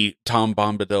OP Tom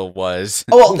Bombadil was.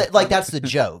 Oh, well, like that's the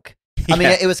joke. I mean,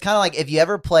 Yeah. it was kind of like if you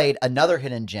ever played another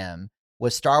hidden gem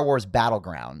was Star Wars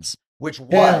Battlegrounds, which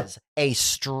Yeah. was a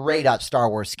straight up Star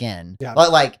Wars skin. Yeah.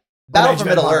 Like Battle Age for of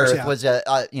Middle Empires, Earth yeah. was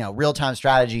a real time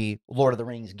strategy Lord of the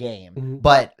Rings game, Mhm.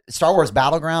 but Star Wars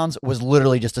Battlegrounds was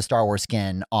literally just a Star Wars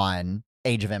skin on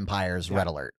Age of Empires Yeah. Red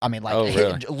Alert. I mean, like Oh,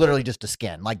 really? literally just a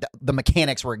skin. Like the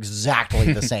mechanics were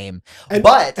exactly the same, and,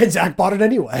 but. and Zach bought it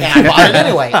anyway. And I bought it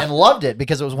anyway and loved it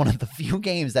because it was one of the few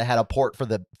games that had a port for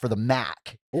the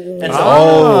Mac. And so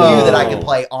Oh. I knew that I could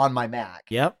play on my Mac.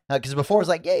 Yep. Because before it was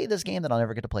like, yay, this game that I'll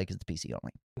never get to play because it's PC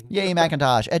only. Mm-hmm. Yay,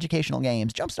 Macintosh, educational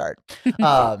games, Jumpstart.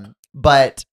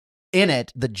 But in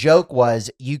it, the joke was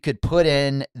you could put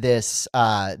in this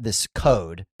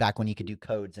code back when you could do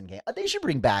codes in game. They should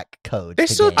bring back codes. They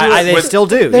to still games. do They With- still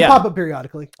do. They Yeah. pop up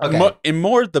periodically. Okay. In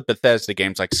more of the Bethesda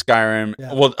games like Skyrim,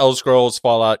 Yeah. well, Elder Scrolls,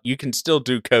 Fallout, you can still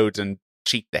do codes and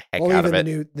cheat the heck Well, out even of the it.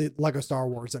 new the Lego Star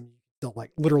Wars, I mean, still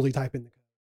like literally type in the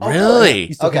code. Really?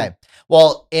 You still Okay. can.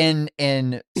 Well, in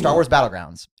Star Wars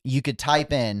Battlegrounds, you could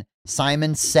type in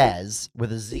Simon Says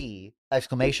with a Z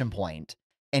exclamation point,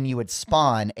 and you would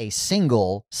spawn a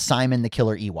single Simon the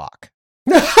Killer Ewok.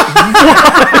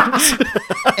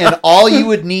 And all you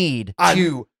would need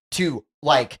to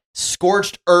like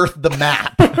scorched earth the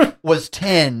map was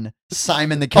 10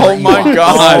 Simon the Killer Oh my Ewoks.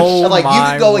 gosh. Oh And, like you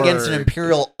my could go against an word.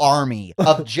 imperial army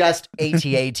of just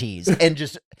AT-ATs and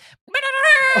just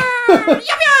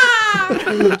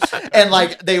and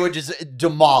like they would just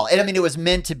demolish. And I mean, it was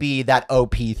meant to be that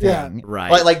OP thing, Yeah.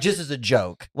 Right. Like just as a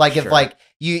joke. Like if Sure. like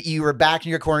you were back in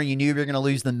your corner, you knew you were going to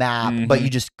lose the map, but Mhm. you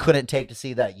just couldn't take to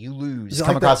see that you lose. Is it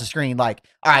Come like across the screen, like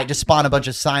all right, just spawn a bunch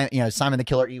of Simon the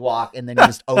Killer Ewok, and then you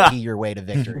just OP your way to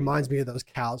victory. Reminds me of those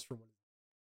cows from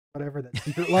whatever that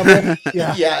secret level.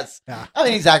 Yeah. Yes, Yeah. I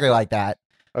mean exactly like that.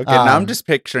 Okay, now I'm Um, just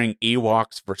picturing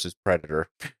Ewoks versus Predator.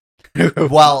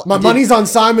 Well, My money's on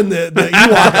Simon the Ewok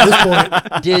at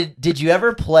this point. Did you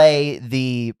ever play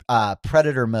the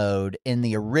Predator mode in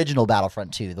the original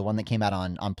Battlefront 2, the one that came out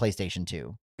on PlayStation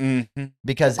 2? Mm-hmm.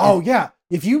 Because Oh yeah,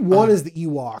 if you won as the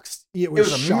Ewoks, it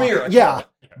was, was a shocking. miracle. Yeah,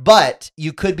 but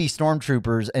you could be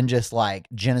stormtroopers and just like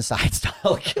genocide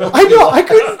style kill. I know. I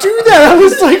couldn't do that. I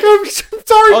was like, I'm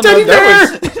sorry, Oh, no, Teddy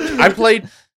that Bear. I played.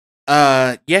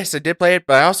 Yes, I did play it,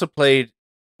 but I also played.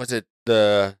 Was it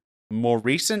the more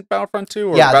recent Battlefront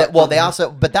 2? Or Yeah, Bat- well, they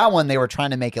also, but that one they were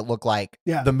trying to make it look like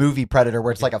Yeah. the movie Predator,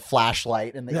 where it's like a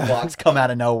flashlight and the Yeah. Ewoks come out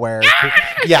of nowhere.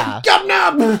 Yeah, Got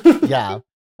up. yeah.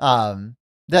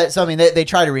 So I mean, they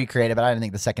try to recreate it, but I didn't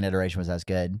think the second iteration was as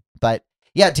good. But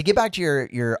yeah, to get back to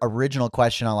your original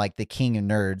question on like the king of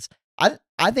nerds,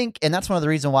 I think, and that's one of the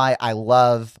reasons why I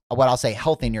love what I'll say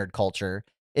healthy nerd culture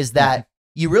is that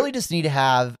you really just need to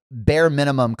have bare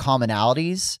minimum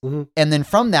commonalities, Mhm. and then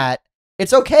from that,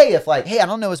 it's okay if like, hey, I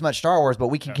don't know as much Star Wars, but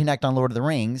we can connect on Lord of the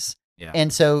Rings. Yeah.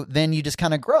 And so then you just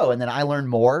kind of grow. And then I learned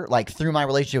more, like through my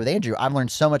relationship with Andrew, I've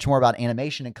learned so much more about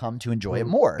animation and come to enjoy it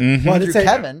more. Mhm. Well, Through it's a,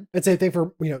 Kevin. it's a thing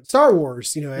for Star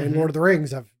Wars, and Mhm. Lord of the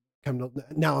Rings. I've come to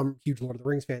now. I'm a huge Lord of the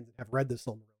Rings fan and have read this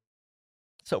Silmarillion.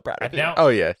 So proud of And you. now Oh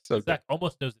yeah, so Zach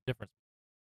almost knows the difference.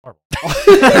 Marvel.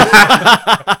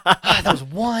 Ah, that was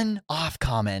one off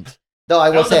comment. Though I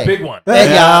That will was say, a big one. Yeah,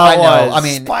 Yeah, I it know. was. I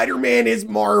mean, Spider-Man is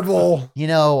Marvel.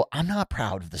 I'm not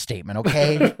proud of the statement.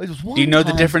 Okay, it was one do you know the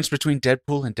time- difference between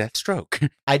Deadpool and Deathstroke?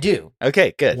 I do.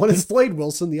 Okay, good. One is Slade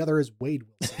Wilson, the other is Wade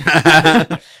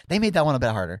Wilson. They made that one a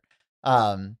bit harder.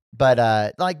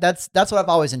 But like that's what I've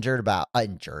always endured about.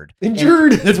 Injured.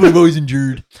 That's what I've always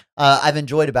endured. I've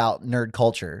enjoyed about nerd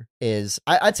culture is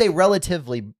I'd say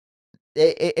relatively,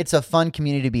 it's a fun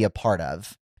community to be a part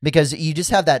of because you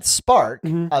just have that spark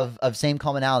Mhm. of same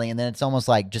commonality, and then it's almost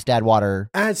like just add water.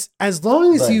 As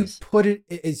long as you Buddies. put it,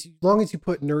 as long as you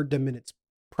put nerddom in its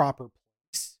proper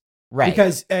place, Right.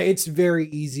 because it's very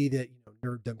easy that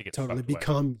nerddom It gets totally sucked away.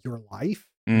 become your life.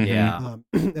 Mhm. Yeah.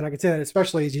 And I can say that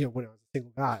especially as when I was a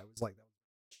single guy, it was like that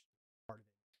was part of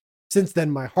it. Since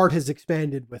then, my heart has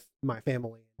expanded with my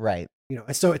family. Right.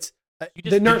 So it's You the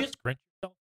just, nerd you just grinch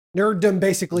yourself. nerddom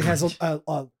basically has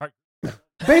a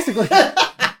basically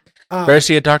Better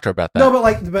see a doctor about that. No,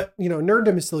 but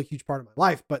nerddom is still a huge part of my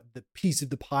life. But the piece of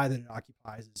the pie that it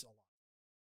occupies is a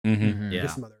lot. Mm-hmm. Yeah.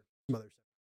 There's some other stuff.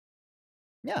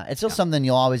 Yeah, it's still something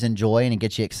you'll always enjoy and it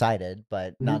gets you excited,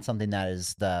 but Mm-hmm. not something that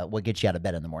is what gets you out of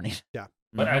bed in the morning.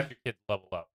 But Mhm. as your kids level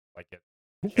up, like it,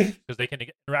 because they can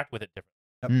interact with it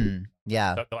differently.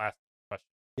 Yeah. They'll ask questions.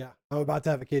 Yeah, I'm about to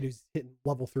have a kid who's hitting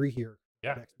level 3 here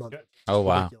Yeah, next month. good. Oh,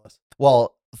 wow. Ridiculous.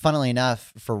 Well, funnily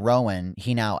enough, for Rowan,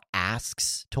 he now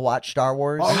asks to watch Star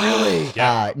Wars. Oh, really?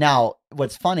 Yeah. Now,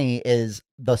 what's funny is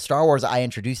the Star Wars I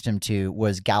introduced him to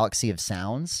was Galaxy of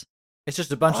Sounds. It's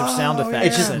just a bunch of sound Oh, effects.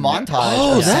 It's just and- montage.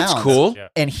 Oh, of that's sounds. cool. Yeah.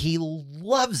 And he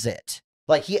loves it.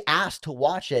 Like he asked to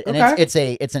watch it, and Okay. it's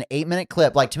an 8-minute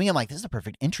clip. Like to me, I'm like, this is a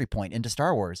perfect entry point into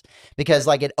Star Wars because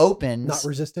like it opens. Not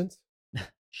Resistance.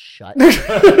 Shut.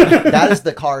 That is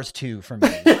the Cars 2 for me.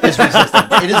 Is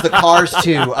Resistance. It is the Cars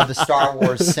 2 of the Star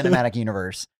Wars cinematic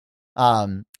universe.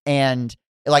 And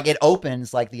like it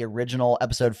opens like the original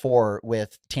Episode 4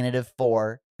 with Tentative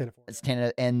 4. It's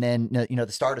tentative, and then the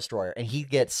Star Destroyer, and he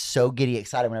gets so giddy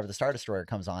excited whenever the Star Destroyer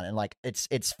comes on, and like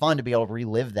it's fun to be able to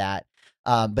relive that.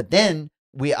 But then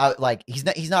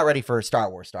he's not ready for Star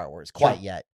Wars quite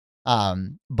yet.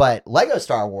 But Lego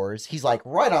Star Wars, he's like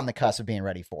right on the cusp of being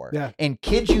ready for. Yeah. And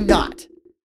kid you not,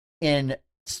 in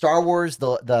Star Wars,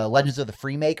 the Legends of the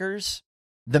Freemakers,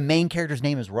 the main character's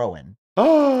name is Rowan.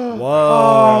 Oh,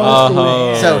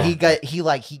 Oh. So he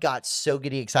got so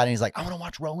giddy excited. He's like, I want to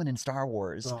watch Rowan in Star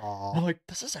Wars. Aw, I'm like,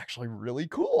 this is actually really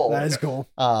cool. that is cool.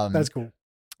 That's cool.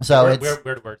 So weird, it's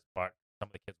weird words. Like some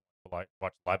of the kids want to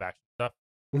watch live action stuff.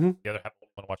 Mhm. The other half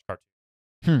want to watch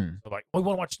cartoons. They're like, we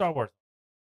want to watch Star Wars.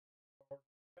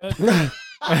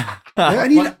 I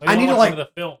need to some like of the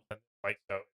films and like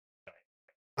so.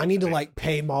 I need to like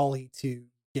pay Molly to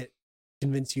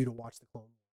convince you to watch the Clone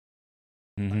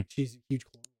Wars. Mhm. Like, she's a huge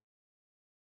Clone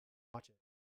Wars. Watch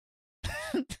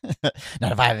it.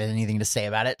 not if I have anything to say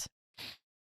about it.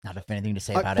 Not if anything to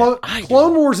say about Clone, it. I do.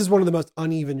 Clone Wars is one of the most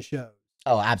uneven shows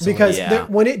Oh, absolutely. because Yeah.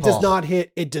 when it does Oh. not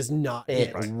hit, it does not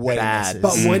it hit. way Bad. misses.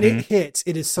 But when Mhm. it hits,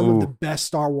 it is some of the Ooh. best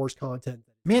Star Wars content.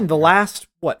 Man, the last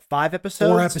 5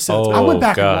 episodes? 4 episodes. I Oh, went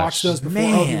back and gosh. watched those before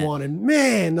Man. Obi-Wan, and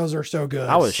man, those are so good.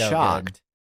 I was So shocked. good.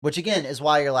 Which again is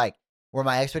why you're like, were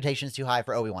my expectations too high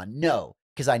for Obi-Wan? No,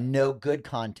 because I know good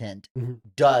content Mhm.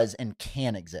 does and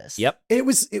can exist. Yep. It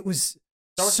was Star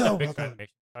Wars is so a big well done.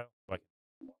 animation style. Like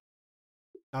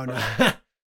Oh no.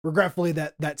 Regretfully,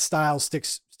 that style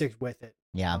sticks with it.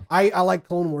 Yeah. I like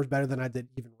Clone Wars better than I did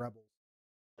even Rebels.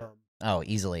 Oh,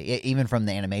 easily. Even from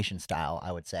the animation style,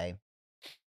 I would say.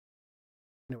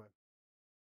 Anyway,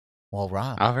 Well,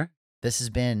 Rob, All right. this has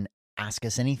been Ask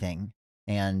Us Anything,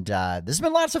 and this has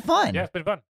been lots of fun. yeah, it's been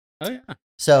fun. Oh yeah.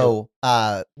 So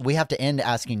we have to end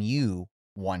asking you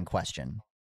one question.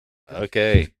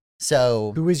 Okay.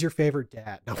 So who is your favorite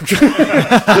dad? No.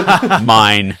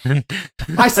 Mine.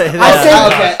 I said, okay,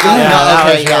 that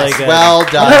was really yes. good. Well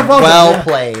done. Well well done.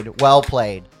 played. Well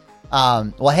played.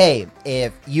 Well, hey,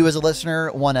 if you as a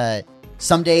listener want to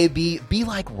someday be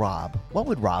like Rob, what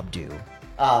would Rob do?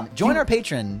 Join our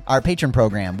patron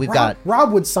program. We've got.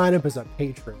 Rob would sign up as a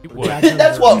patron. He for would. Dad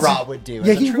That's Nerds. what He's- Rob would do. Yeah, as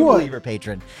a he true would. believer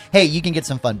patron. Hey, you can get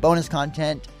some fun bonus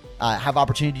content. Have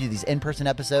opportunity to do these in-person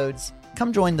episodes.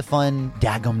 Come join the fun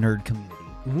Daggum Nerd community.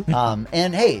 Mhm.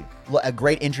 And hey, a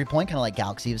great entry point, kind of like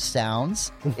Galaxy of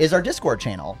Sounds, is our Discord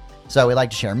channel. So we like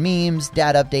to share memes,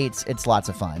 dad updates. It's lots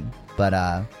of fun. But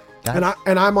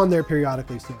And I'm on there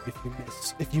periodically, so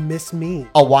if you miss me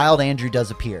a wild Andrew does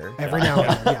appear every now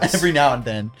and then, yes. every now and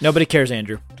then. Nobody cares,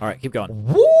 Andrew. All right, keep going.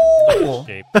 Woo!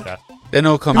 Shape, stuff. Then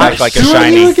it'll come Am I back like a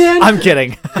suing you shiny. again? I'm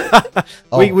kidding.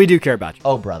 Oh. we do care about you.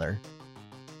 Oh, brother.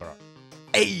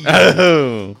 Hey.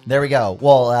 Oh. There we go.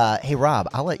 Well, hey, Rob,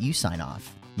 I'll let you sign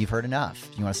off. You've heard enough.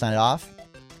 You want to sign it off?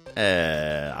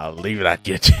 I'll leave that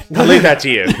to you. I'll leave that to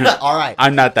you. All right.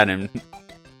 I'm not that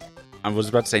I was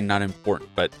about to say not important,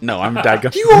 but no, I'm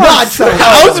dadgum. You are Not so. true.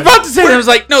 I was about to say that. I was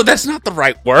like, no, that's not the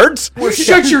right words.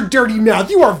 Shut your dirty mouth.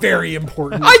 You are very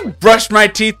important. I brushed my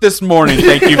teeth this morning.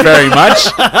 Thank you very much.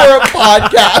 For a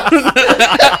podcast.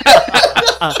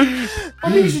 I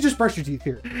mean, you should just brush your teeth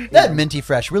here. That minty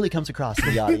fresh really comes across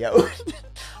in the audio.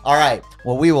 All right.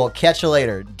 Well, we will catch you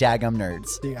later, Daggum Nerds.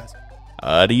 See you guys.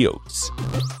 Adios.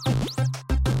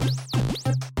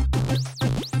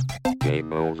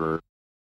 Game over.